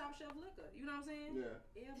 Even with the top shelf liquor, you know what I'm saying?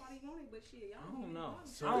 Yeah. Everybody want it, but shit, y'all don't know.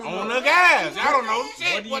 On the guys, I don't know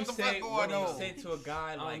shit. What the fuck going on? What do you say to a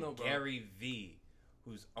guy like Gary V,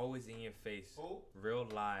 who's always in your face, real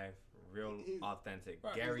live, real authentic?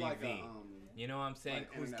 Gary like V. You know what I'm saying?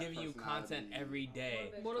 Like who's giving you content every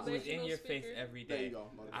day, who's in your face every day. There you go.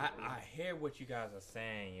 I hear what you guys are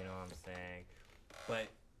saying, you know what I'm saying? But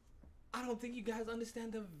I don't think you guys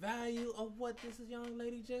understand the value of what this young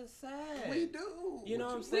lady just said. We do. You know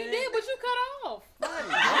what I'm saying? We did, but you cut off.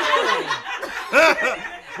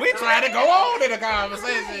 We tried to go on in the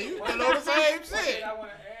conversation. You still on the same shit. I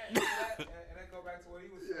want to add to that, and then go back to what he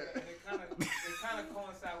was saying. And it kind of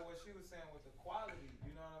coincides with what she was saying with the quality.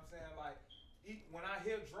 You know what I'm saying? Like, when I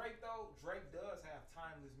hear Drake though, Drake does have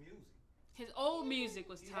timeless music. His old music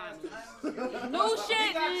was timeless. No shit.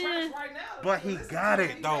 He got tracks right now. But he got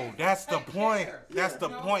it though. That's the point. That's the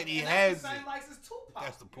point. He has it.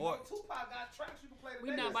 That's the point. Tupac got tracks you can play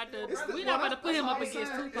today. We not about to put him up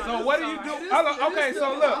against Tupac. So what do you do? Okay,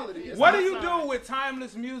 so look, what do you do with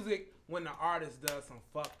timeless music when the artist does some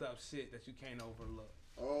fucked up shit that you can't overlook?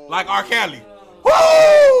 Like R. Kelly.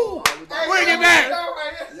 Woo! Bring it back.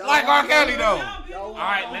 Like R. Kelly though. All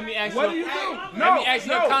right, let me ask you. What do you do? Let me ask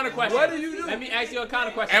you a counter question. What do you do? Let me ask you a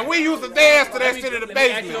counter question. And we used to dance to that shit in the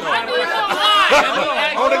basement.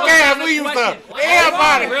 On the gas, we used to.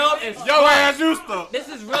 Everybody. Your ass used to. This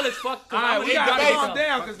is real as fuck. All right, we gotta calm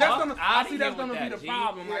down because that's gonna be the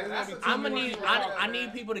problem. I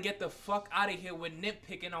need people to get the fuck out of here with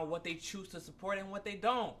nitpicking on what they choose to support and what they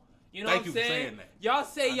don't. You know what I'm saying? Y'all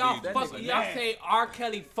say y'all say R.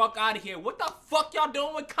 Kelly fuck out of here. What the fuck y'all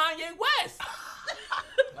doing with Kanye West?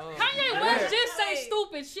 Kanye West just say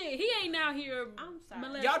stupid shit. He ain't out here. I'm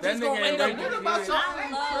sorry. Y'all just gonna end up. I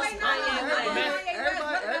love Kanye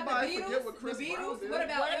get what Chris Brown did. What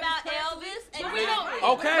about Elvis? And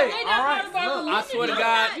Okay, all right. Look, I swear to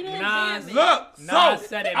God, Nas. Look, Nas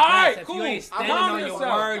said it all right, best. cool. If you ain't standing Calm on your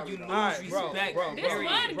yourself. word, you lose respect. Bro, This wine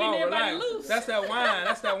getting bro, everybody relax. loose. That's that wine.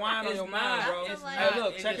 That's that wine on It's your mind, not. bro. It's Hey, not.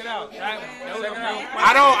 look, check it out. Check it out.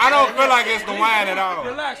 I don't feel like it's the wine at all.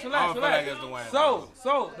 Relax. I don't feel like it's the wine.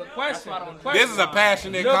 So the question. This is a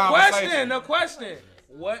passionate conversation. The question.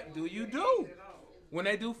 What do you do when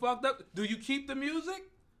they do fucked up? Do you keep the music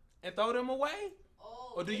and throw them away,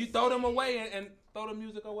 or do you throw them away and throw the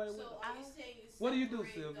music away with them? What do you do,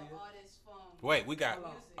 Sylvia? Wait, we got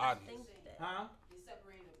audience. Huh? You're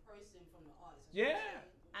separating the person from the artist. Yeah.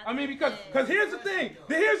 I mean, because here's the thing.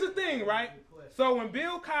 Here's the thing, right? So when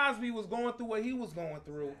Bill Cosby was going through what he was going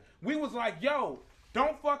through, we was like, yo,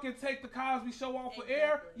 don't fucking take the Cosby Show off of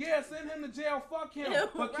air. Yeah, send him to jail. Fuck him.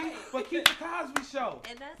 But keep the Cosby Show.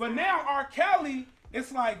 But now R. Kelly,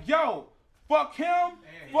 it's like, yo, fuck him.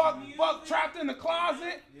 Fuck Trapped in the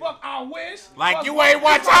Closet. Fuck I Wish. Like fuck, you ain't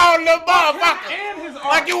watch all the motherfuckers. And his art.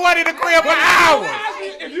 Like you wanted to crib for hours.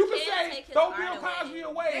 If you can say throw Bill Cosby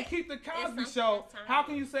away and keep the Cosby Show, how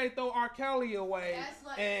can you say throw R. Kelly away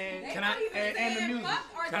and the music?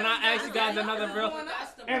 Can I ask you guys another real?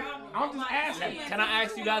 And I'm just asking. Can I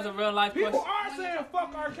ask you guys a real life People question? are saying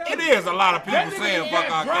fuck R. Kelly. It is a lot of people That nigga saying fuck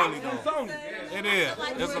R. got Kelly dropped though. on Sony. It is.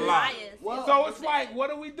 It's a lot. So it's like, what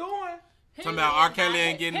are we doing? Talking about R. Kelly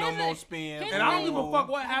ain't getting no more spins. And I don't give a fuck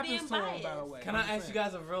what happens to him, by the way. Can I ask you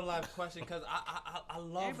guys a real life question? Because I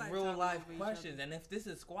love real life questions. And if this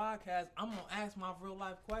is Squadcast, I'm going to ask my real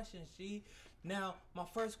life question, Now, my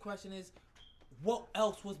first question is, what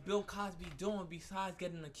else was Bill Cosby doing besides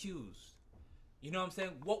getting accused? You know what I'm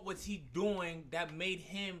saying? What was he doing that made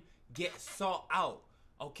him get sought out?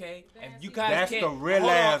 Okay, if you guys That's can't, the real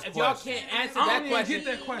ass if y'all question. can't answer that question, get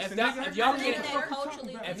that question.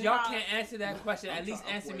 if y'all can't answer that question, at least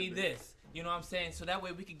answer me this. You know what I'm saying? So that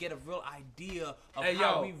way we can get a real idea of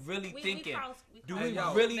how we really thinking. Do we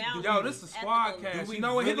really? Yo, this is Squadcast. Do we You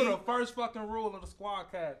know what? Here really- go the first fucking rule of the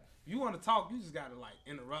Squadcast. If you want to talk, you just gotta like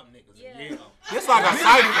interrupt niggas and yell. It's like a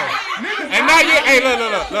cipher. And now you, hey,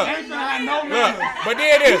 look. Ain't finna have no Look, manners. but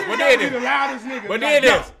there it is. But there Be it the is. loudest nigga. But there it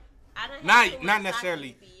is. Not Not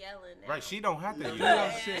necessarily. Right, she don't have to use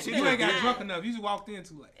it. You ain't got drunk enough. You just walked in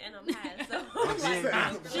too late. And I'm high,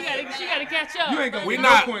 so She gotta catch up. You ain't gonna We get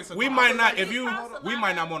not. no points. We might not. If you, we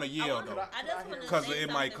might not want to yell though. I just want to Because say it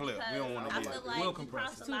might something clip. We don't wanna because yell. I feel like We'll we compress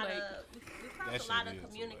cross it. a lot Too late. of we That cross a shit lot of is too late.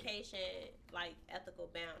 communication, like ethical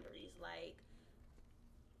boundaries. Like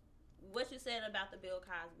what you said about the Bill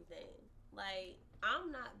Cosby thing. Like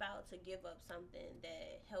I'm not about to give up something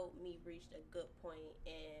that helped me reach a good point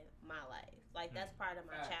in my life. Like that's part of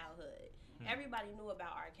my childhood. Everybody knew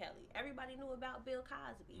about R. Kelly. Everybody knew about Bill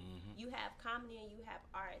Cosby. You have comedy and you have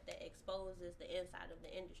art that exposes the inside of the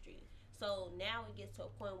industry. So now it gets to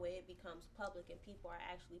a point where it becomes public and people are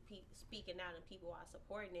actually speaking out and people are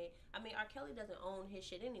supporting it. I mean, R. Kelly doesn't own his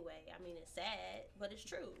shit anyway. I mean, it's sad, but it's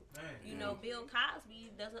true. You know, Bill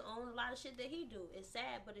Cosby doesn't own a lot of shit that he do. It's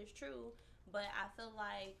sad, but it's true. But I feel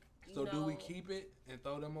like, you know, do we keep it and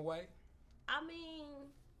throw them away? I mean,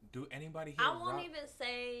 Do anybody here? I won't even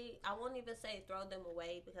say throw them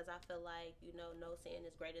away because I feel like, you know, no sin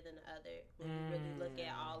is greater than the other. When you really look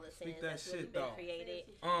at all the sins that's really been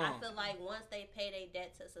created, I feel like once they pay their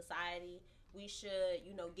debt to society, we should,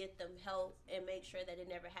 you know, get them help and make sure that it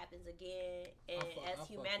never happens again. And as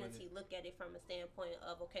humanity, look at it from a standpoint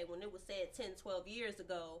of, okay, when it was said 10, 12 years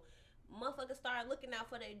ago, motherfuckers start looking out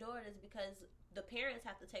for their daughters because the parents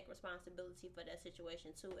have to take responsibility for that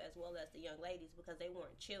situation too, as well as the young ladies, because they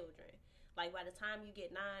weren't children. Like by the time you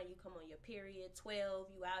get 9, you come on your period. 12,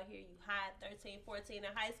 you out here, you hide. 13, 14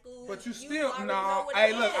 in high school. But you still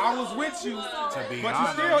hey, look, I was with you, but you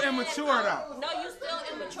still immature though. No, you still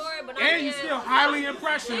immature, but And you still highly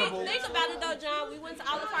impressionable. Think about it though, John. We went to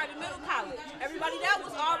Olive Garden Middle College. Everybody that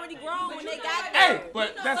was already grown when they got there. Hey,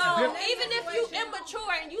 but that's so different. even if you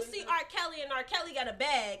immature and you see R. Kelly and R. Kelly got a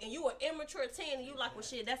bag and you an immature teen and you like, well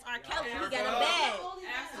shit, that's R. Kelly, he got a bag.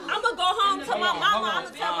 I'm gonna go home to my mama. I'm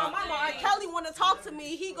gonna tell my mama R. Kelly want to talk to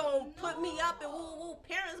me. He gonna put me up and woo woo.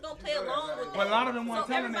 Parents gonna play along with it. But a lot of them weren't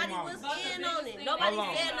So telling their everybody mama. was in on it. Nobody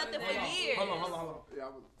said nothing for years. Hold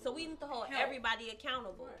on. So we need to hold everybody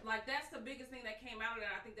accountable. Like that's the biggest thing that came out of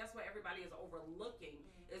that. I think that's what everybody is overlooking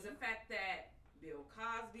is the fact that Bill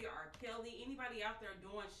Cosby, R. Kelly, anybody out there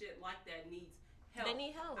doing shit like that needs help. They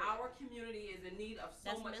need help. Our community is in need of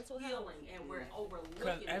so much mental healing, and we're overlooking.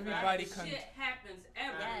 Because it. everybody shit happens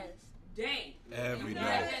every day. Every and day.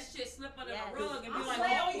 let that shit slip under the rug and be like,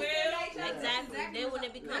 glad oh we well. Exactly. Then when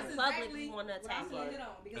it becomes public, we want to attack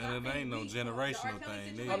it. And it ain't no generational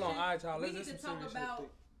thing. Hold on, all right, y'all. We Let's need do to some talk serious about shit.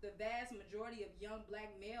 the vast majority of young black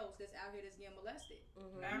males that's out here that's getting molested.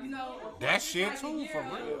 Mm-hmm. You know, that shit like too, for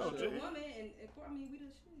real. A woman and I mean, we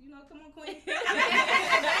just, you know, come on, queen.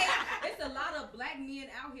 It's a lot of black men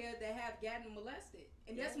out here that have gotten molested,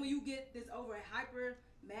 and that's when you get this over hyper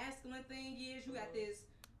masculine thing. Is you got this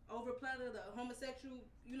overplay of the homosexual,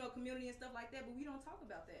 you know, community and stuff like that, but we don't talk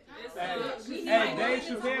about that.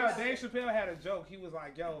 Dave Chappelle had a joke. He was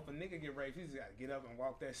like, "Yo, if a nigga get raped, he just gotta get up and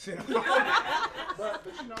walk that shit."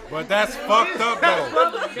 But that's fucked up though.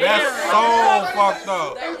 That's so fucked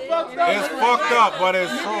up. It's fucked up, but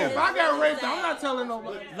it's true. If I got raped, I'm not telling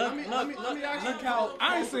nobody. Look how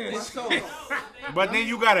I ain't saying shit. But then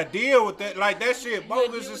you gotta deal with that. Like that shit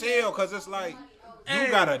bogus as hell, cause it's like. You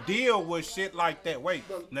gotta deal with shit like that. Wait,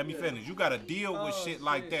 let me finish. You gotta deal with shit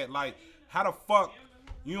like that. Like, how the fuck,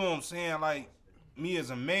 you know what I'm saying? Like, me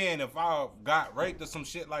as a man, if I got raped or some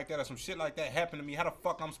shit like that, or some shit like that happened to me, how the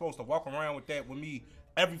fuck I'm supposed to walk around with that with me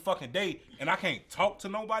every fucking day, and I can't talk to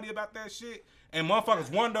nobody about that shit? And motherfuckers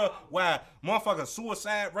wonder why motherfuckers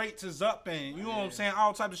suicide rates is up, and you know what I'm saying,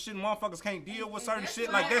 all types of shit. Motherfuckers can't deal with certain shit.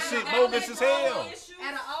 Like that shit bogus as hell.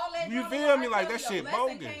 You feel me? Like that shit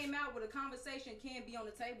bogus. Came out with a conversation can be on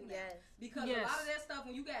the table now. Because a lot of that stuff,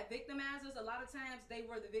 when you got victimizers, a lot of times they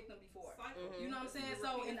were the victim before. You know what I'm saying?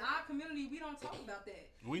 So in our community, we don't talk about that.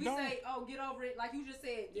 We say, oh, get over it. Like you just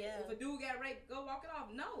said, if a dude got raped, go walk it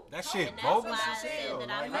off. No. That shit bogus as hell.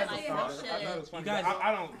 I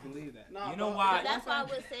don't believe that. You know why? That's why I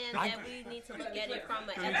was saying that we need to look at it from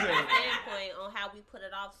an ethical standpoint on how we put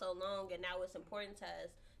it off so long, and now it's important to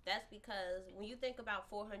us. That's because when you think about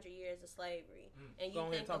 400 years of slavery, and you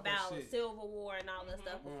think about Civil War and all that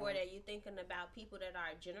stuff before that, you're thinking about people that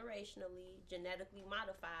are generationally, genetically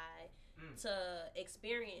modified to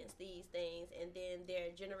experience these things, and then they're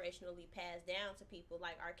generationally passed down to people.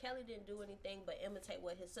 Like R. Kelly didn't do anything but imitate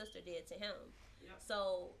what his sister did to him.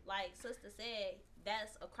 So, like Sister said,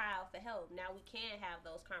 that's a cry out for help. Now we can have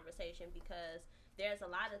those conversations because there's a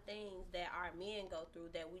lot of things that our men go through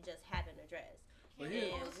that we just haven't addressed. And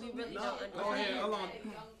we really don't understand. At a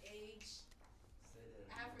young age,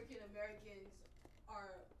 African Americans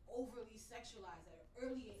are overly sexualized at an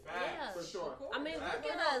early age. Yeah, for sure. I mean, look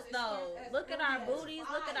at us though. Look at our booties.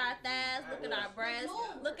 Look at our thighs. Look at our breasts.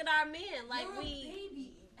 Look at our men. Like you're a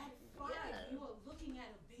baby at 5. You are looking at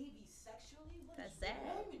a baby sexually. That's sad.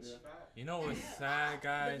 You know what's sad,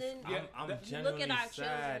 guys? I'm genuinely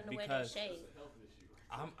sad because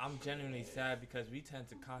I'm genuinely sad because we tend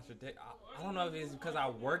to contradict. I don't know if it's because I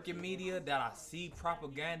work in media that I see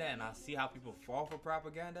propaganda and I see how people fall for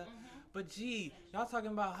propaganda. But gee, y'all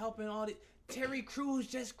talking about helping all the Terry Crews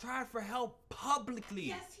just cried for help publicly.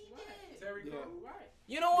 Yes, he did. Terry Crews, right?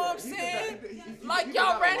 You know what I'm saying? Like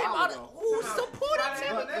y'all ran him out. Who supported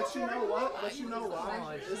him? But you know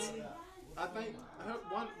what? I think a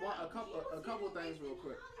couple of things real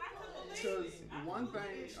quick. Because one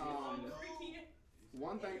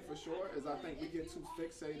thing for sure is I think we get too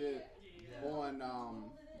fixated on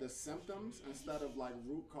the symptoms instead of like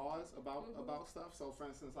root cause about stuff. So for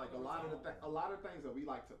instance, like a lot of things that we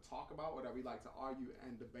like to talk about or that we like to argue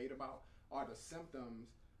and debate about are the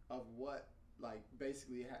symptoms of what, like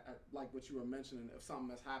basically like what you were mentioning. If something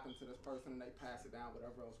has happened to this person and they pass it down,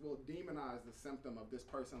 whatever else, we'll demonize the symptom of this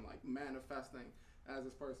person like manifesting as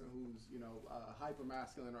this person who's, you know, hyper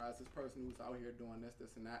masculine, or as this person who's out here doing this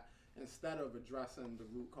and that, instead of addressing the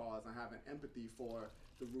root cause and having empathy for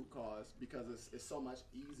the root cause, because it's so much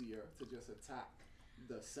easier to just attack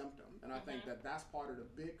the symptom. And I think that that's part of the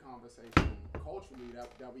big conversation culturally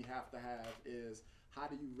that we have to have is, how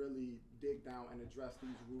do you really dig down and address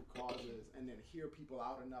these root causes and then hear people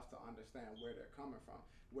out enough to understand where they're coming from?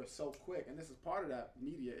 We're so quick, and this is part of that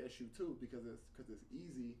media issue too, because it's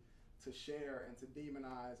easy to share and to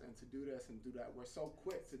demonize and to do this and do that. We're so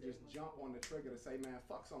quick to just jump on the trigger to say, man,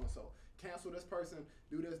 fuck so-and-so, cancel this person,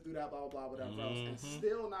 do this, do that, blah, blah, blah, whatever else, and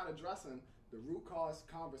still not addressing the root cause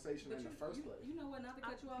conversation in the first place. You know what, not to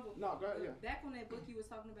cut you off. No, go ahead, yeah. Back on that book you was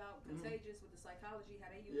talking about, Contagious, with the psychology, how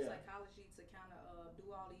they use psychology to kind of do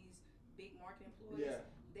all these big market employees.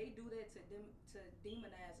 They do that to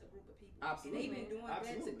demonize a group of people. Absolutely. And they've been doing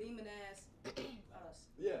that to demonize us.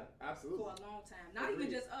 Yeah, absolutely. For a long time. Not even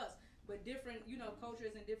just us, but different, you know,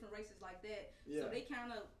 cultures and different races like that. So they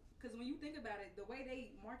kind of, because when you think about it, the way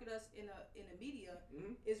they market us in the media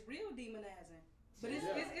is real demonizing. But it's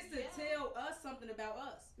to tell us something about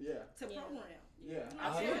us. Yeah. To program. Yeah.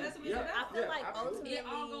 That's what it's about. I feel like ultimately it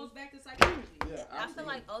all goes back to psychology. Yeah, I feel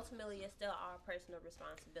like ultimately it's still our personal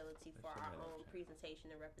responsibility for our own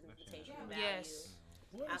presentation and representation of value.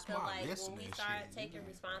 I feel like when we start taking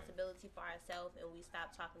responsibility for ourselves and we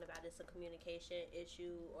stop talking about it's a communication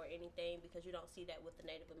issue or anything, because you don't see that with the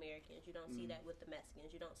Native Americans, you don't see that with the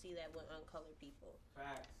Mexicans, you don't see that with uncolored people.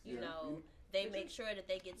 Facts. You know, they make sure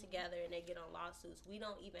that they get together and they get on lawsuits. We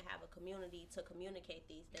don't even have a community to communicate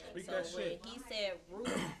these things. So when he said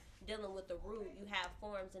root, dealing with the root, you have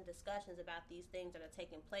forums and discussions about these things that are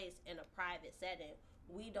taking place in a private setting.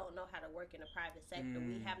 We don't know how to work in a private sector.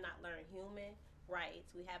 We have not learned human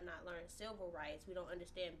rights. We have not learned civil rights. We don't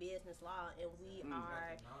understand business law, and we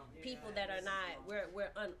are people that are not.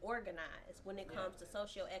 We're unorganized when it comes to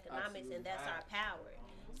socioeconomics, and that's our power.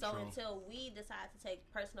 So until we decide to take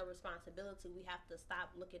personal responsibility, we have to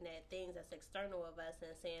stop looking at things that's external of us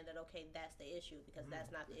and saying that okay, that's the issue, because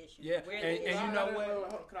that's not the issue. Yeah, and you know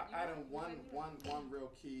what? Could I add in one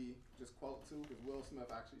real key just quote too? Because Will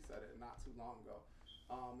Smith actually said it not too long ago.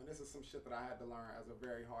 And this is some shit that I had to learn as a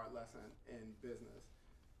very hard lesson in business.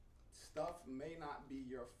 Stuff may not be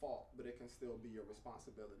your fault, but it can still be your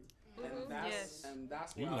responsibility. And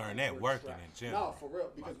that's you learn that working in general. No, for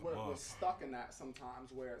real, because we're stuck in that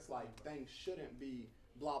sometimes where it's like things shouldn't be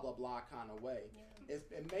blah blah blah kind of way.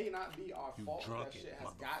 It may not be our fault that shit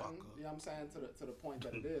has gotten, you know what I'm saying, to the point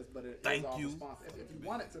that it is, but it is our responsibility. If you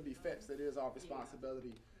want it to be fixed, it is our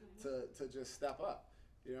responsibility to just step up.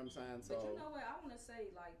 You know what I'm saying? So, but you know what? I want to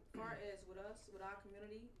say, like, far as with us, with our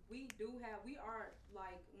community, we are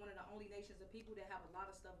like one of the only nations of people that have a lot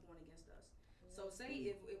of stuff going against us. So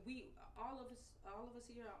say if we, all of us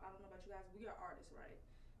here, I don't know about you guys, we are artists, right?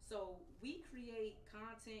 So we create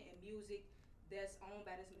content and music that's owned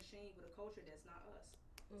by this machine with a culture that's not us.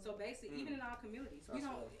 So basically, even in our communities, we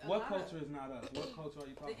don't. What culture is not us? What culture are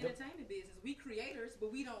you talking about? The entertainment business. We creators, but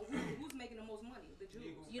we don't. Who's making the most money? The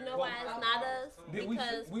Jews. You know why it's not us?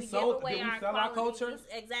 Because we sell give away our culture.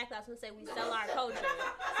 Exactly. I was gonna say we sell our culture.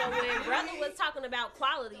 So when brother was talking about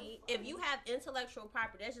quality, if you have intellectual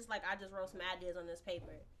property, that's just like I just wrote some ideas on this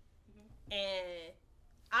paper, and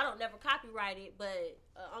I don't never copyright it, but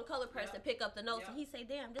an uncolored person pick up the notes and he say,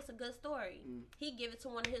 "Damn, this a good story." He give it to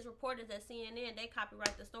one of his reporters at CNN. They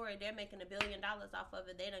copyright the story. They're making $1 billion off of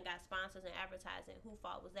it. They done got sponsors and advertising. Whose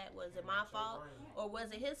fault was that? Was it my fault or was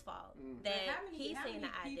it his fault that he seen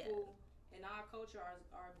the idea? In our culture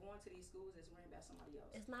are going to these schools that's ran by somebody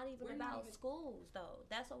else. It's not even about schools though.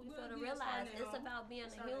 That's what we fail to realize. It's about being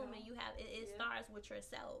a human. You have it starts with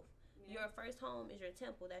yourself. Your first home is your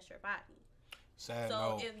temple. That's your body.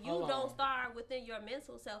 If you don't start within your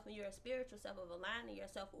mental self and your spiritual self of aligning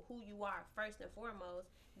yourself with who you are first and foremost,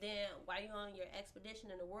 then while you're on your expedition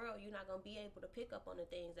in the world, you're not going to be able to pick up on the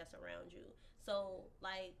things that's around you. So,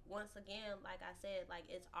 like, once again, like I said, like,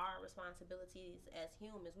 it's our responsibilities as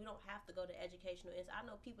humans. We don't have to go to educational institutions. I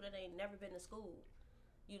know people that ain't never been to school,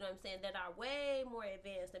 you know what I'm saying, that are way more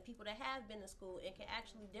advanced than people that have been to school and can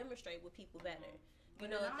actually demonstrate with people better. You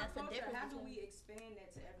know, that's the difference. How do we expand that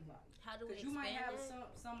to everybody? How do we expand that? Because you might have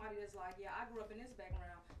somebody that's like, yeah, I grew up in this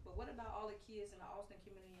background, but what about all the kids in the Austin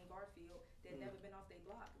community in Garfield that never been off their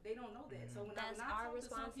block? They don't know that. So when I talk to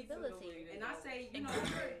some people and I say, you know,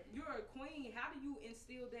 you're a queen, how do you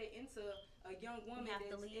instill that into a young woman that's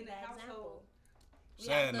in the household? We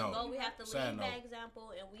have to lead by example,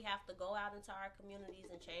 and we have to go out into our communities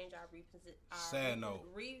and change our presentational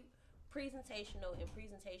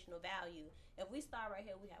value. If we start right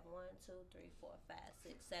here, we have 1, 2, 3, 4, 5,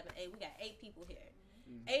 6, 7, 8. We got 8 people here.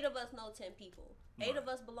 8 of us know 10 people. 8 of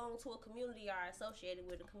us belong to a community, are associated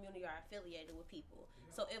with a community, are affiliated with people.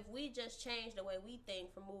 So if we just change the way we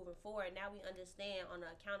think from moving forward, now we understand on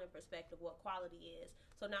an accounting perspective what quality is.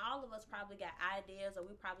 So now all of us probably got ideas, or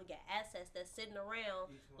we probably got assets that's sitting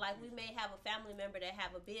around. Like we may have a family member that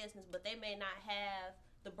have a business, but they may not have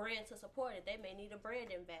the brand to support it. They may need a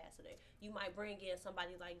brand ambassador. You might bring in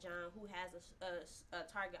somebody like John who has a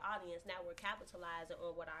target audience. Now we're capitalizing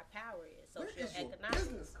on what our power is,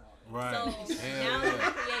 socioeconomics. Right. So now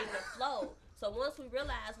we're creating a flow. So once we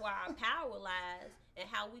realize where our power lies and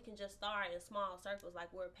how we can just start in small circles,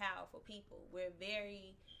 like we're powerful people. We're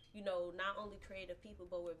very, you know, not only creative people,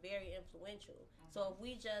 but we're very influential. So if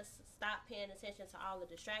we just stop paying attention to all the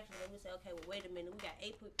distractions and we say, okay, well, wait a minute, we got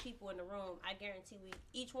 8 people in the room. I guarantee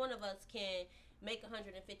each one of us can make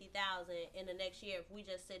 $150,000 in the next year if we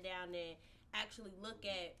just sit down and actually look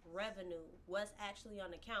at revenue, what's actually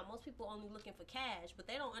on account. Most people only looking for cash, but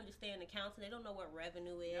they don't understand accounting. They don't know what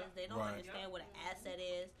revenue is. They don't understand what an asset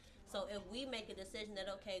is. So if we make a decision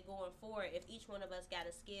that, okay, going forward, if each one of us got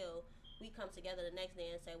a skill, we come together the next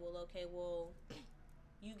day and say, well, okay, well,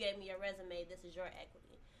 you gave me your resume, this is your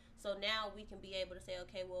equity. So now we can be able to say,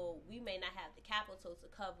 okay, well, we may not have the capital to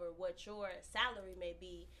cover what your salary may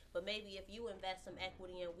be, but maybe if you invest some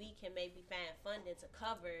equity and we can maybe find funding to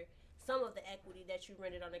cover some of the equity that you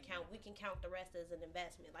rented on account, we can count the rest as an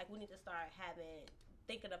investment. Like, we need to start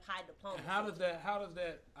thinking of high diplomacy. And how does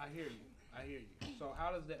that, I hear you. So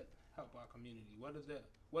how does that help our community? What does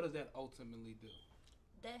that ultimately do?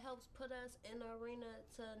 That helps put us in the arena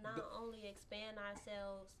to not only expand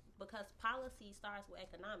ourselves, because policy starts with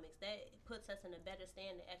economics. That puts us in a better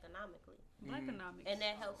standing economically. Economics. And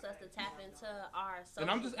that helps us to tap into our social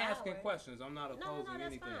And I'm just power. asking questions. I'm not opposing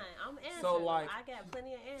that's anything. fine. I'm answering. So, like, I got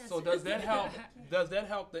plenty of answers. So does that help? Does that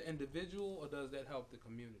help the individual or does that help the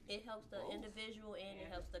community? It helps the individual and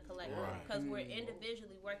it helps the collective, because we're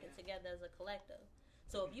individually working together as a collective.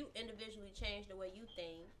 So if you individually change the way you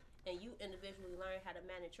think and you individually learn how to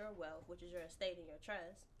manage your wealth, which is your estate and your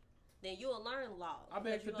trust, then you'll learn law. I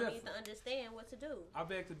beg to you're gonna differ. need to understand what to do. I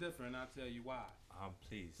beg to differ, and I'll tell you why.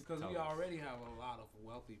 Please. Because we already have a lot of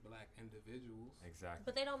wealthy black individuals. Exactly.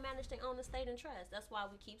 But they don't manage their own estate and trust. That's why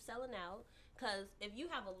we keep selling out. Because if you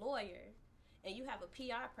have a lawyer and you have a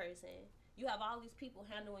PR person, you have all these people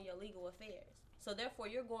handling your legal affairs. So therefore,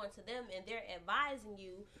 you're going to them and they're advising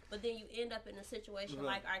you, but then you end up in a situation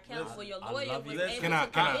like R. Kelly, where your lawyer was able to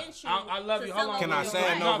convince you. I love you. Hold on. Can I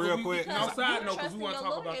say a note real quick? No side note, because we want to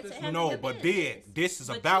talk about this. No, but this is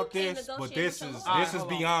about this, but this is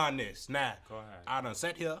beyond this. Now, I done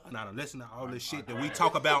sat here and I done listened to all this shit that we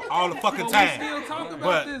talk about all the fucking time.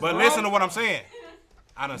 But listen to what I'm saying.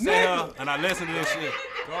 I done sat here and I listen to this shit.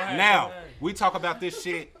 Now, we talk about this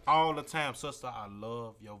shit all the time. Sister, I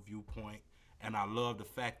love your viewpoint. And I love the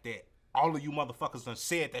fact that all of you motherfuckers done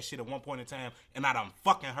said that shit at one point in time, and I done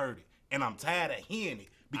fucking heard it. And I'm tired of hearing it,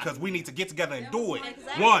 because we need to get together and do it.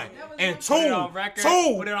 Exactly. One. And two.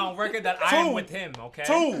 Put it on record that I am with him, okay?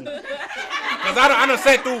 Two. Because I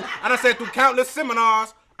done sat through countless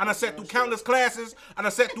seminars. I done sat through countless classes. I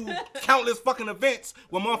done sat through countless fucking events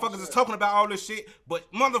where motherfuckers is talking about all this shit,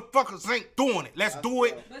 but motherfuckers ain't doing it. Let's do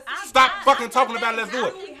it. Stop fucking talking about it. Let's do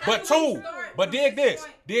it. But two. But dig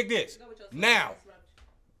this. Now,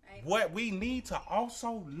 what we need to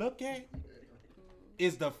also look at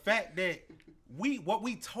is the fact that what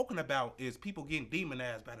we talking about is people getting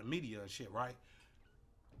demonized by the media and shit, right?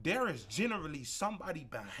 There is generally somebody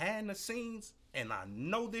behind the scenes, and I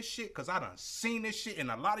know this shit because I done seen this shit, and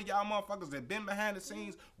a lot of y'all motherfuckers that been behind the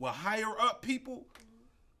scenes with higher up people,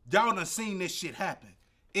 y'all done seen this shit happen.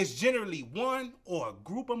 It's generally one or a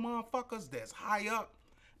group of motherfuckers that's high up,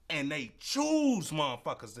 and they choose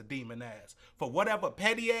motherfuckers to demonize for whatever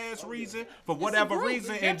petty ass reason, for whatever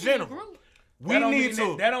reason in general.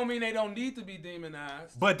 That don't mean they don't need to be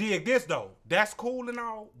demonized. But dig this though, that's cool and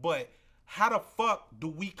all, but how the fuck do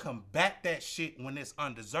we combat that shit when it's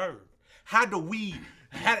undeserved? How do we,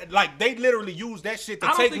 like, they literally use that shit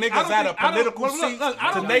to take niggas out of political seats, to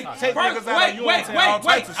take niggas out of unity, all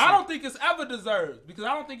types of shit. I don't think it's ever deserved, because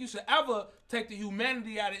I don't think you should ever take the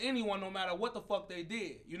humanity out of anyone, no matter what the fuck they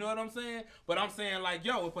did. You know what I'm saying? But I'm saying, like,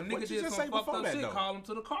 yo, if a nigga did some fucked up shit, call him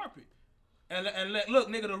to the carpet. And look,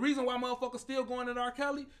 nigga, the reason why motherfuckers still going at R.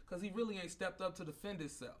 Kelly, because he really ain't stepped up to defend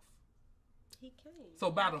himself. He can't.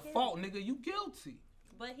 So by default, nigga, you guilty.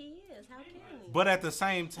 But he is. How can he? But at the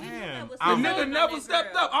same time, the nigga never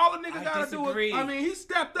stepped up. All the nigga gotta do is, I mean, he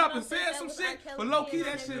stepped up and said some shit, but low key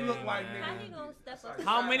that shit look like, nigga. How he gonna step up?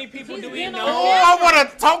 How many people do we know? Oh, I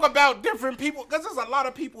want to talk about different people, because there's a lot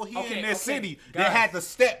of people here in this city that had to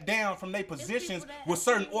step down from their positions with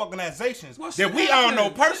certain organizations that we all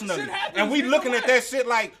know personally. And we looking at that shit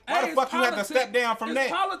like, why the fuck you have to step down from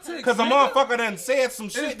that? Because a motherfucker done said some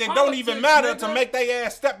shit that don't even matter to make their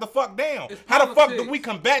ass step the fuck down. How the fuck do we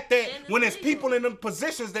combat that when it's people in them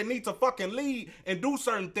positions that need to fucking lead and do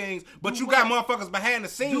certain things, but you got motherfuckers behind the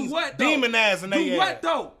scenes demonizing their ass? Do what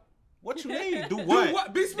though? What you mean? Do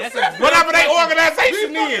what? Be specific. Whatever their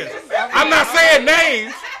organization is. I'm not saying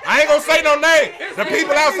names. I ain't gonna say no names. The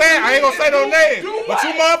people outside, I ain't gonna say no names. But you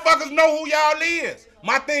motherfuckers know who y'all is.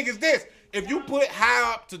 My thing is this. If you put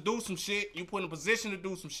high up to do some shit, you put in a position to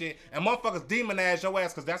do some shit, and motherfuckers demonize your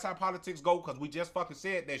ass, because that's how politics go, because we just fucking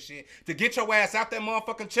said that shit, to get your ass out that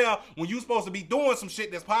motherfucking chair when you supposed to be doing some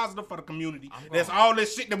shit that's positive for the community. That's all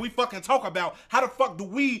this shit that we fucking talk about. How the fuck do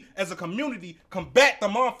we, as a community, combat the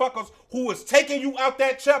motherfuckers who is taking you out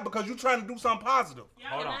that chair because you trying to do something positive?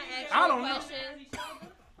 Hold on. I don't know.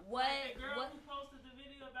 What? Who posted the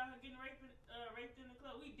video about her getting raped in the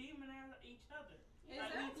club? We demonize each other.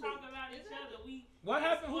 Like, we talk about each other. What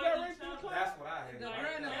happened? Who got raped in the club? That's what I heard.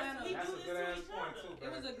 That's a good ass point too.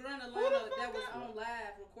 It was a girl in Atlanta that was on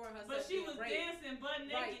live recording herself. But she was dancing butt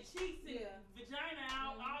naked, cheeks and vagina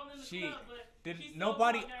out, all in the club. But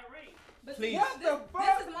nobody Please. What the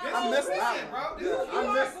fuck? I missed that, bro.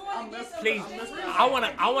 Please. I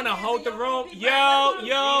wanna hold the room. Yo.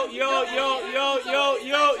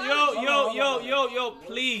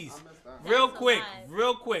 Please. Real quick,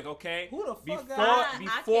 okay? Who the fuck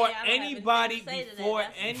Before anybody, look.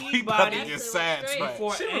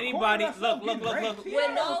 With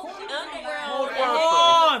no underground. Hold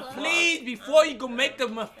on, please. Before you go make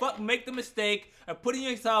the mistake of putting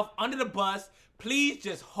yourself under the bus, please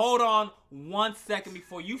just hold on 1 second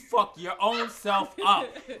before you fuck your own self up,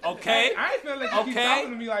 okay? I ain't feel like you keep talking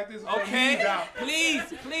to me like this. Okay, please.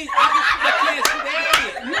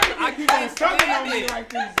 I can't stand it. I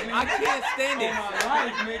can't stand it. I can't stand it. I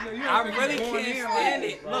really can't stand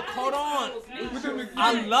it. Look, hold on.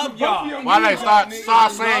 I love y'all. Why they start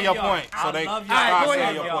saying your point? So they start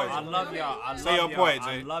saying your point. I love y'all. Say your point,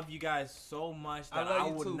 Jay. I love you guys so much that I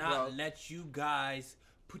would not let you guys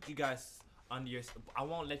put you guys under your. I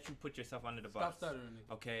won't let you put yourself under the bus. Stop stuttering.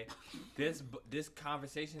 Okay, this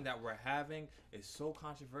conversation that we're having is so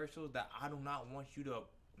controversial that I do not want you to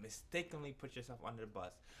mistakenly put yourself under the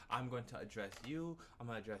bus. I'm going to address you. I'm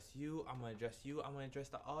going to address you. I'm going to address you. I'm going to address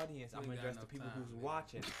the audience. I'm going to address the people who's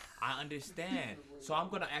watching. I understand. So I'm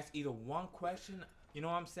going to ask either one question. You know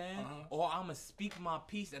what I'm saying? Or I'm gonna speak my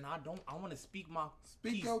piece, and I want to speak my piece.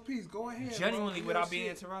 Speak your piece. Go ahead. Genuinely, without being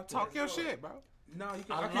interrupted. Talk your shit, bro. No, you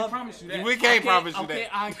can't. I can't promise you that. We can't promise you that. Okay,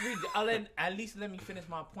 I agree. At least let me finish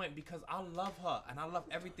my point because I love her and I love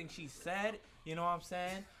everything she said. You know what I'm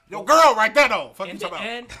saying? Your girl right there, though. In the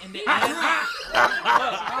end, look,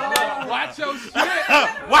 watch your shit.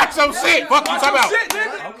 Watch your shit. Fuck you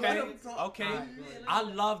talking about. Okay. I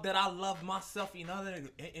love that I love myself.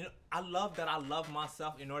 I love that I love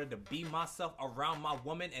myself in order to be myself around my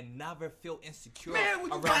woman and never feel insecure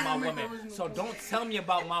around my woman. So don't tell me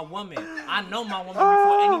about my woman. I know my woman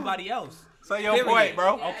before anybody else. Say your point,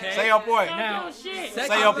 bro. Okay. Say your point. Now,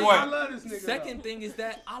 say your point. Second thing is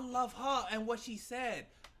that I love her and what she said.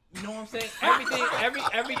 You know what I'm saying?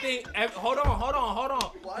 Everything. Hold on.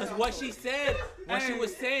 Because what she said, she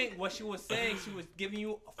was giving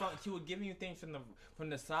you things from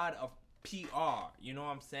the side of PR. You know what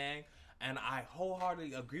I'm saying? And I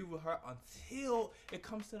wholeheartedly agree with her until it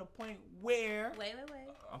comes to the point where. Wait.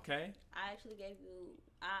 Okay. I actually gave you.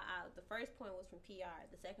 The first point was from PR.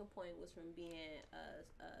 The second point was from being a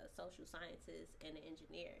social scientist and an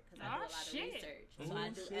engineer because I do a lot of research. So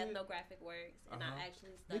I do ethnographic works and I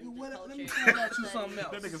actually study the culture,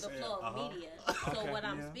 the flow of media. So what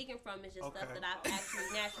I'm speaking from is just stuff that I've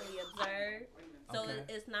actually naturally observed. So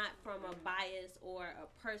it's not from a bias or a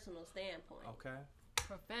personal standpoint. Okay.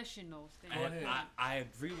 Professional standpoint. And I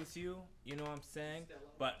agree with you. You know what I'm saying?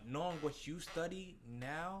 But knowing what you study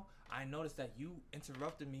now, I noticed that you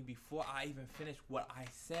interrupted me before I even finished what I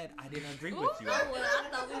said. I didn't agree with you. Oh, well, I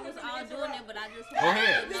thought we was all doing it, but I just... Go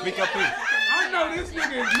ahead. Speak your piece. I know this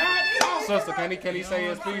nigga is not talking. Sister, can he say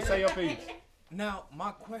his piece? Say your piece. Now,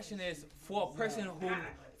 my question is, for a person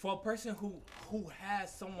who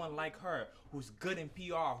has someone like her, who's good in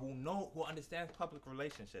PR, who understands public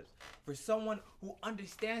relationships, for someone who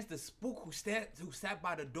understands the spook who sat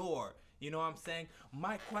by the door, you know what I'm saying?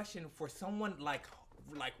 My question for someone like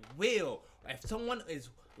Will, if someone is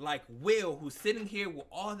like Will, who's sitting here with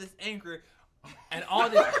all this anger and all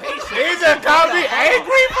this patience, he just called me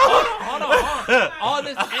angry. Hold on. All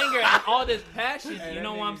this anger and all this passion, you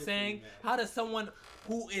know what I'm saying? How does someone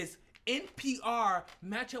who is in PR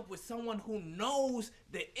match up with someone who knows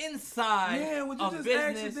the inside of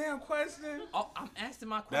business? Ask your damn question? Oh, I'm asking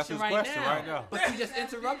my question, right now. But you just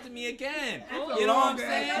interrupted me again. You know what I'm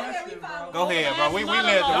saying? Go ahead, bro. We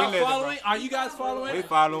live. Following? Are you guys following? We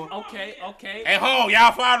following. Okay. Hey, ho,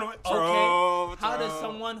 y'all following? Okay. How does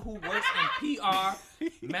someone who works in PR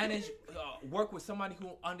work with somebody who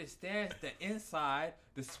understands the inside,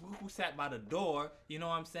 the spook who sat by the door, you know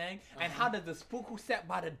what I'm saying? And how does the spook who sat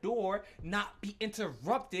by the door not be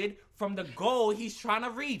interrupted from the goal he's trying to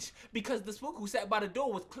reach? Because the spook who sat by the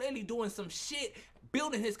door was clearly doing some shit,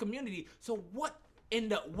 building his community. So what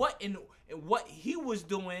he was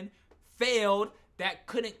doing failed that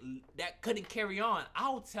couldn't carry on?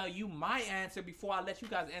 I'll tell you my answer before I let you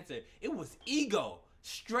guys answer. It was ego.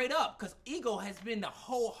 Straight up, because ego has been the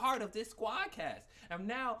whole heart of this Squadcast. And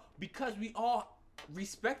now, because we all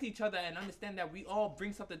respect each other and understand that we all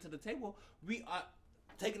bring something to the table, we are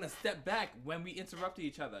taking a step back when we interrupt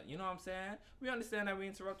each other. You know what I'm saying? We understand that we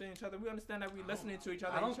interrupting each other. We understand that we listening to each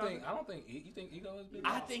other. I don't think you think ego is big.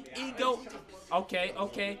 I think ego.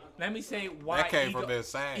 Okay. Let me say why. That came from this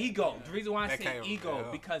saying. Ego. The reason why I say ego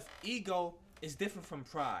because ego is different from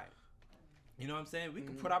pride. You know what I'm saying? We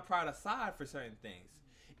can put our pride aside for certain things.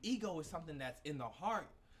 Ego is something that's in the heart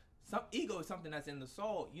ego is something that's in the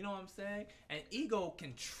soul. You know what I'm saying? And ego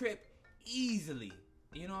can trip easily.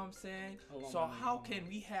 You know what I'm saying? So how can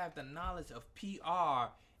we have the knowledge of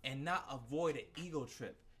PR and not avoid an ego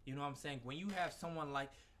trip? You know what I'm saying? When you have someone like,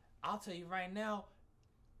 I'll tell you right now,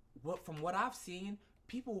 from what I've seen,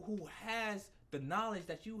 people who has the knowledge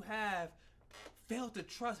that you have fail to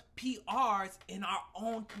trust PRs in our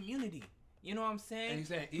own community. You know what I'm saying? And you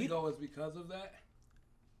saying ego is because of that?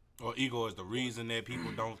 Or ego is the reason that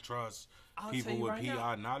people don't trust people with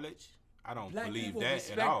PR knowledge? I don't believe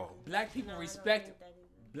that at all. Black people respect.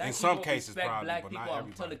 In some cases, probably, black but people not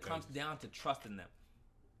everybody. until it comes down to trusting them.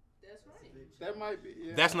 That's right. That might be.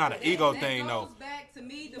 Yeah. That's not an ego thing, though. Back to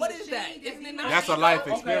me, what is that? Isn't it not? That's a life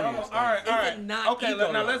experience. Okay, all right. Is it not okay,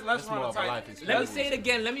 ego? now let's That's run more a of a tight. life experience. Let me say it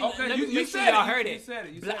again. Let me make sure y'all heard it.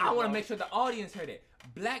 I want to make sure the audience heard it.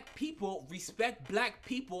 Black people respect black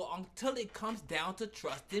people until it comes down to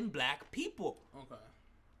trusting black people. Okay.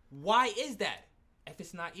 Why is that? If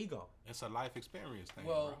it's not ego, it's a life experience thing.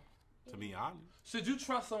 Well, bro. To be honest, should you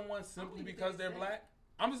trust someone simply because they're black?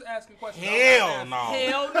 I'm just asking questions. Hell no.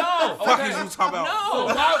 Hell no. Fuck is you talking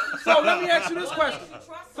about? No. So let me ask you this question.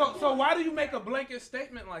 So why do you make a blanket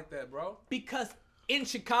statement like that, bro? Because in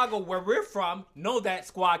Chicago, where we're from, know that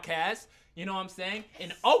Squadcast. You know what I'm saying?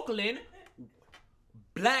 In Oakland,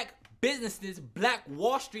 black businesses, Black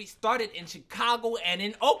Wall Street started in Chicago and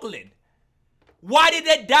in Oakland. Why did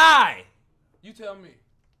it die? You tell me.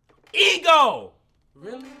 Ego.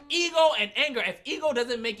 Really? Ego and anger. If ego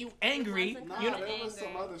doesn't make you angry, Nah, you know. there was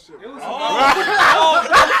some other shit. Okay,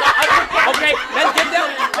 let's get down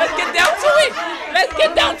to it. Let's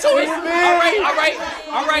get down to it.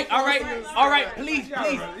 All right. Please.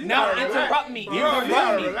 Now interrupt me.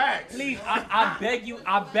 Please, I beg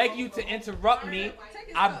you to interrupt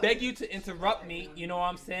me. You know what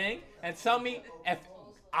I'm saying? And tell me if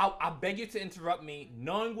I beg you to interrupt me,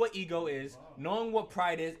 knowing what ego is, knowing what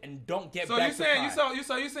pride is, and don't get back to pride. So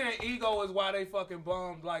you saying ego is why they fucking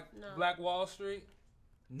bummed like Black Wall Street?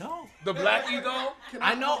 No. The black ego?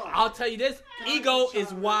 I know. I'll tell you this. Ego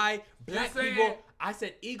is why black people. I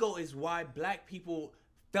said ego is why black people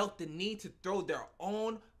felt the need to throw their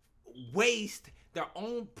own waste, their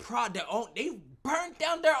own they burned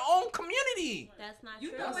down their own community. That's not You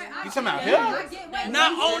true. know what? You talking about here?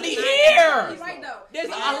 Not only here. Right, There's a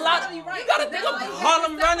lot. You gotta think of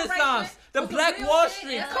Harlem Renaissance, the Black Wall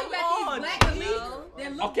Street. Come on.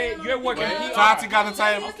 Okay, you're working. Tati got the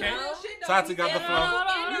table. Okay. Tati got the floor.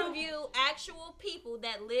 Interview actual people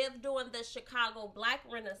that lived during the Chicago Black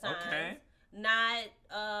Renaissance. Okay. Not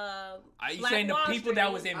Are you Black saying the Wall people Street.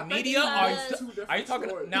 that was in media, or are you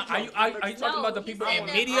talking now? Are you talking about the people in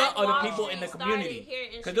media or the people in the community?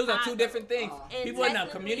 Because those are two different things. People in the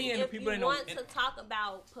community and the people in the. If you want to talk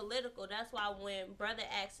about political, that's why when brother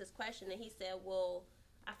asked his question and he said, "Well,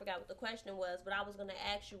 I forgot what the question was, but I was going to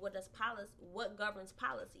ask you what governs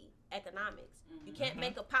policy? Economics. You can't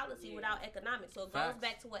make a policy without economics. So it goes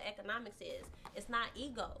back to what economics is. It's not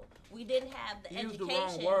ego. We didn't have the education. Use the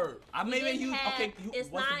wrong word.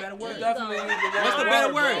 What's the better word? Definitely use the wrong What's the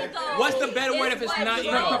better word? word? What's the better word if it's not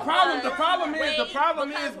ego? The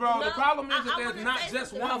problem is, bro. The problem is that there's not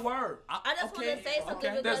just one word. I just want to say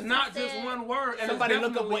something. There's not just one word. And somebody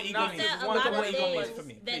look up what ego means. Look up what ego means for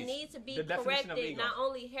me, please. That need to be corrected, not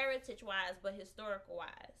only heritage-wise, but historical-wise.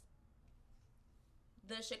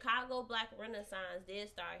 The Chicago Black Renaissance did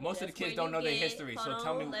start. Most of the kids don't know their history, so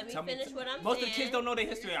tell me. Let me finish what I'm saying. Most of the kids don't know their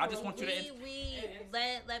history. I just want you to.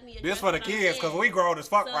 Let me. This for the kids, because we grown as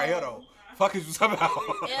fuck right here, though. Fuck is you talking about?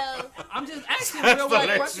 I'm just asking real world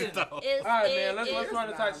questions. All right, man. Let's run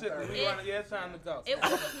the tight shit. It's time to go. It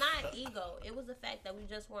was not ego. It was the fact that we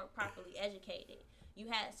just weren't properly educated. You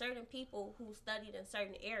had certain people who studied in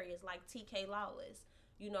certain areas, like T.K. Lawless.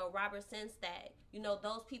 Robert Senstad,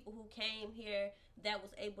 those people who came here that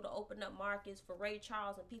was able to open up markets for Ray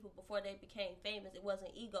Charles and people before they became famous. It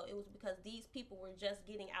wasn't ego. It was because these people were just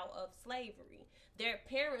getting out of slavery. Their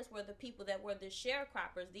parents were the people that were the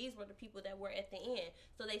sharecroppers. These were the people that were at the end.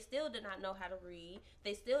 So they still did not know how to read.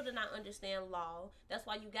 They still did not understand law. That's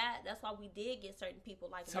why we did get certain people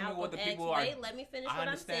like Malcolm X. Let me finish what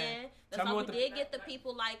I'm saying. That's why we did get the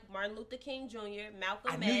people like Martin Luther King Jr.,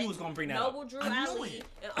 Malcolm X, I knew you was gonna bring that Noble up. Drew Ali,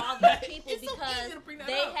 and all these people because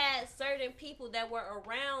they had certain people that were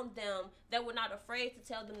around them that were not afraid to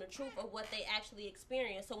tell them the truth of what they actually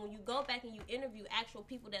experienced. So when you go back and you interview actual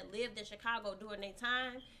people that lived in Chicago during their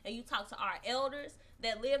time, and you talk to our elders,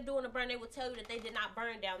 that lived during the burn, they would tell you that they did not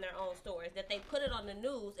burn down their own stores, that they put it on the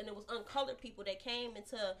news, and it was uncolored people that came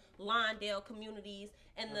into Lawndale communities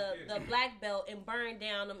and the Black Belt and burned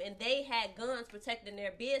down them, and they had guns protecting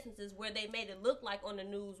their businesses where they made it look like on the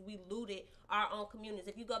news we looted our own communities.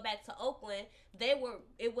 If you go back to Oakland,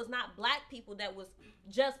 it was not black people that was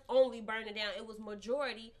just only burning down. It was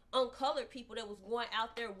majority uncolored people that was going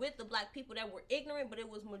out there with the black people that were ignorant, but it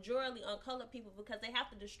was majority uncolored people because they have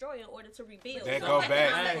to destroy in order to rebuild. They go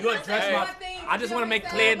back. You address I just want to make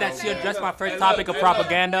clear that she addressed my first topic of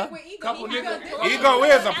propaganda. Ego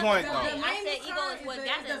is a point, though. I said ego is what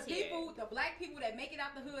got us here. The black people that make it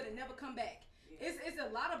out the hood and never come back. It's a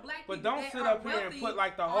lot of black people. But don't sit up here and put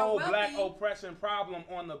like the whole black oppression problem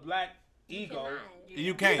on the black ego.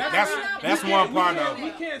 You can't. That's one part of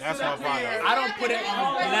it. That's one part of it. I don't put it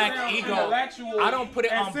on black ego. I don't put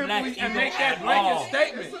it on black ego and make that at blanket all.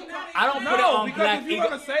 statement. I don't put it on black if you're ego.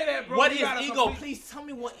 Gonna say that, bro, what is ego? Please tell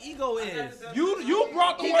me what ego is. You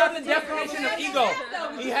brought the He word got the definition of ego.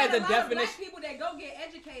 He had the definition. Black people that go get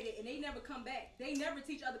educated and they never come back. They never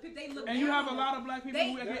teach other people. They look. And you have a lot of black people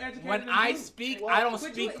who get educated. When I speak, I don't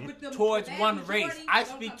speak towards one race. I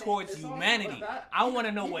speak towards humanity. I want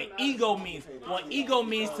to know what ego means. What ego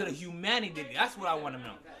means to the humanity. That's what I want to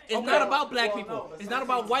know. It's not about black people. It's not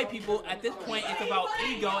about white people. At this point, it's about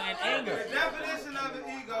ego and anger. The definition of an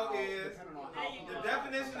ego is.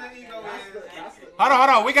 Hold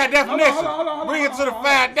on. We got definition. Bring it to the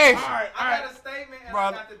foundation. I got a statement and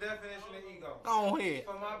I got the definition of ego. Go ahead.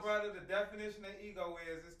 For my brother, the definition of ego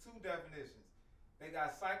is two definitions. They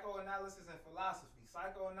got psychoanalysis and philosophy.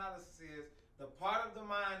 Psychoanalysis is the part of the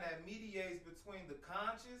mind that mediates between the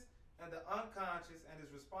conscious and the unconscious and is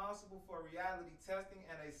responsible for reality testing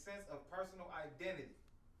and a sense of personal identity.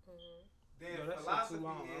 Mm-hmm. Then philosophy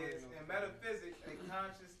is, in metaphysics, a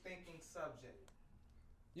conscious thinking subject.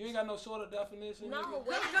 You ain't got no shorter definition. No,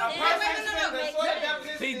 wait.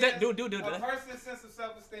 Please do. A person's sense of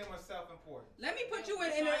self-esteem or self-importance. Let me put you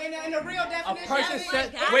in a real definition. A person's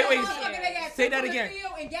wait. Say that again.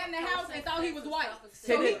 And got in the house and thought he was white.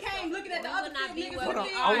 So he came looking at the other niggas in the field.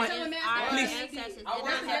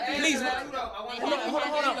 Please.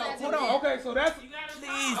 Hold on. Okay, so that's.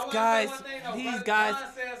 Please, guys.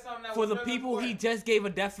 For the people, he just gave a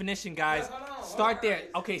definition, guys. Start there.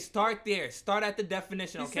 Okay, start there. Start at the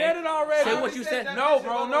definition. Okay. He said it already. Say what you said. No,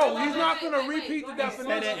 bro. No, he's not gonna repeat the definition.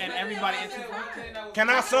 Said it and everybody.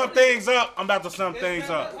 Can I sum things up? I'm about to sum things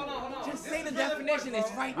up. Just say the definition.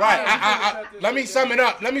 It's right. Right. Let me sum it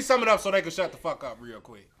up. Let me sum it up so they can shut the fuck up real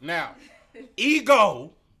quick. Now,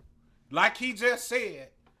 ego, like he just said,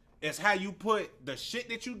 is how you put the shit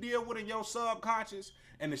that you deal with in your subconscious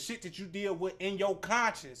and the shit that you deal with in your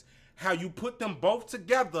conscious, how you put them both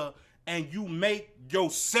together and you make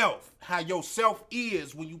yourself, how yourself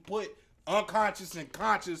is when you put unconscious and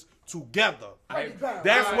conscious together.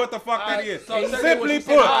 That's what the fuck that is. So simply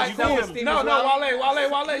put, Wale, you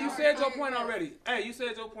said your point already. Hey, you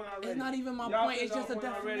said your point already. It's not even my point. It's just a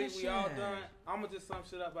definition. We all done. I'm gonna just sum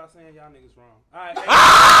shit up by saying y'all niggas wrong. All right.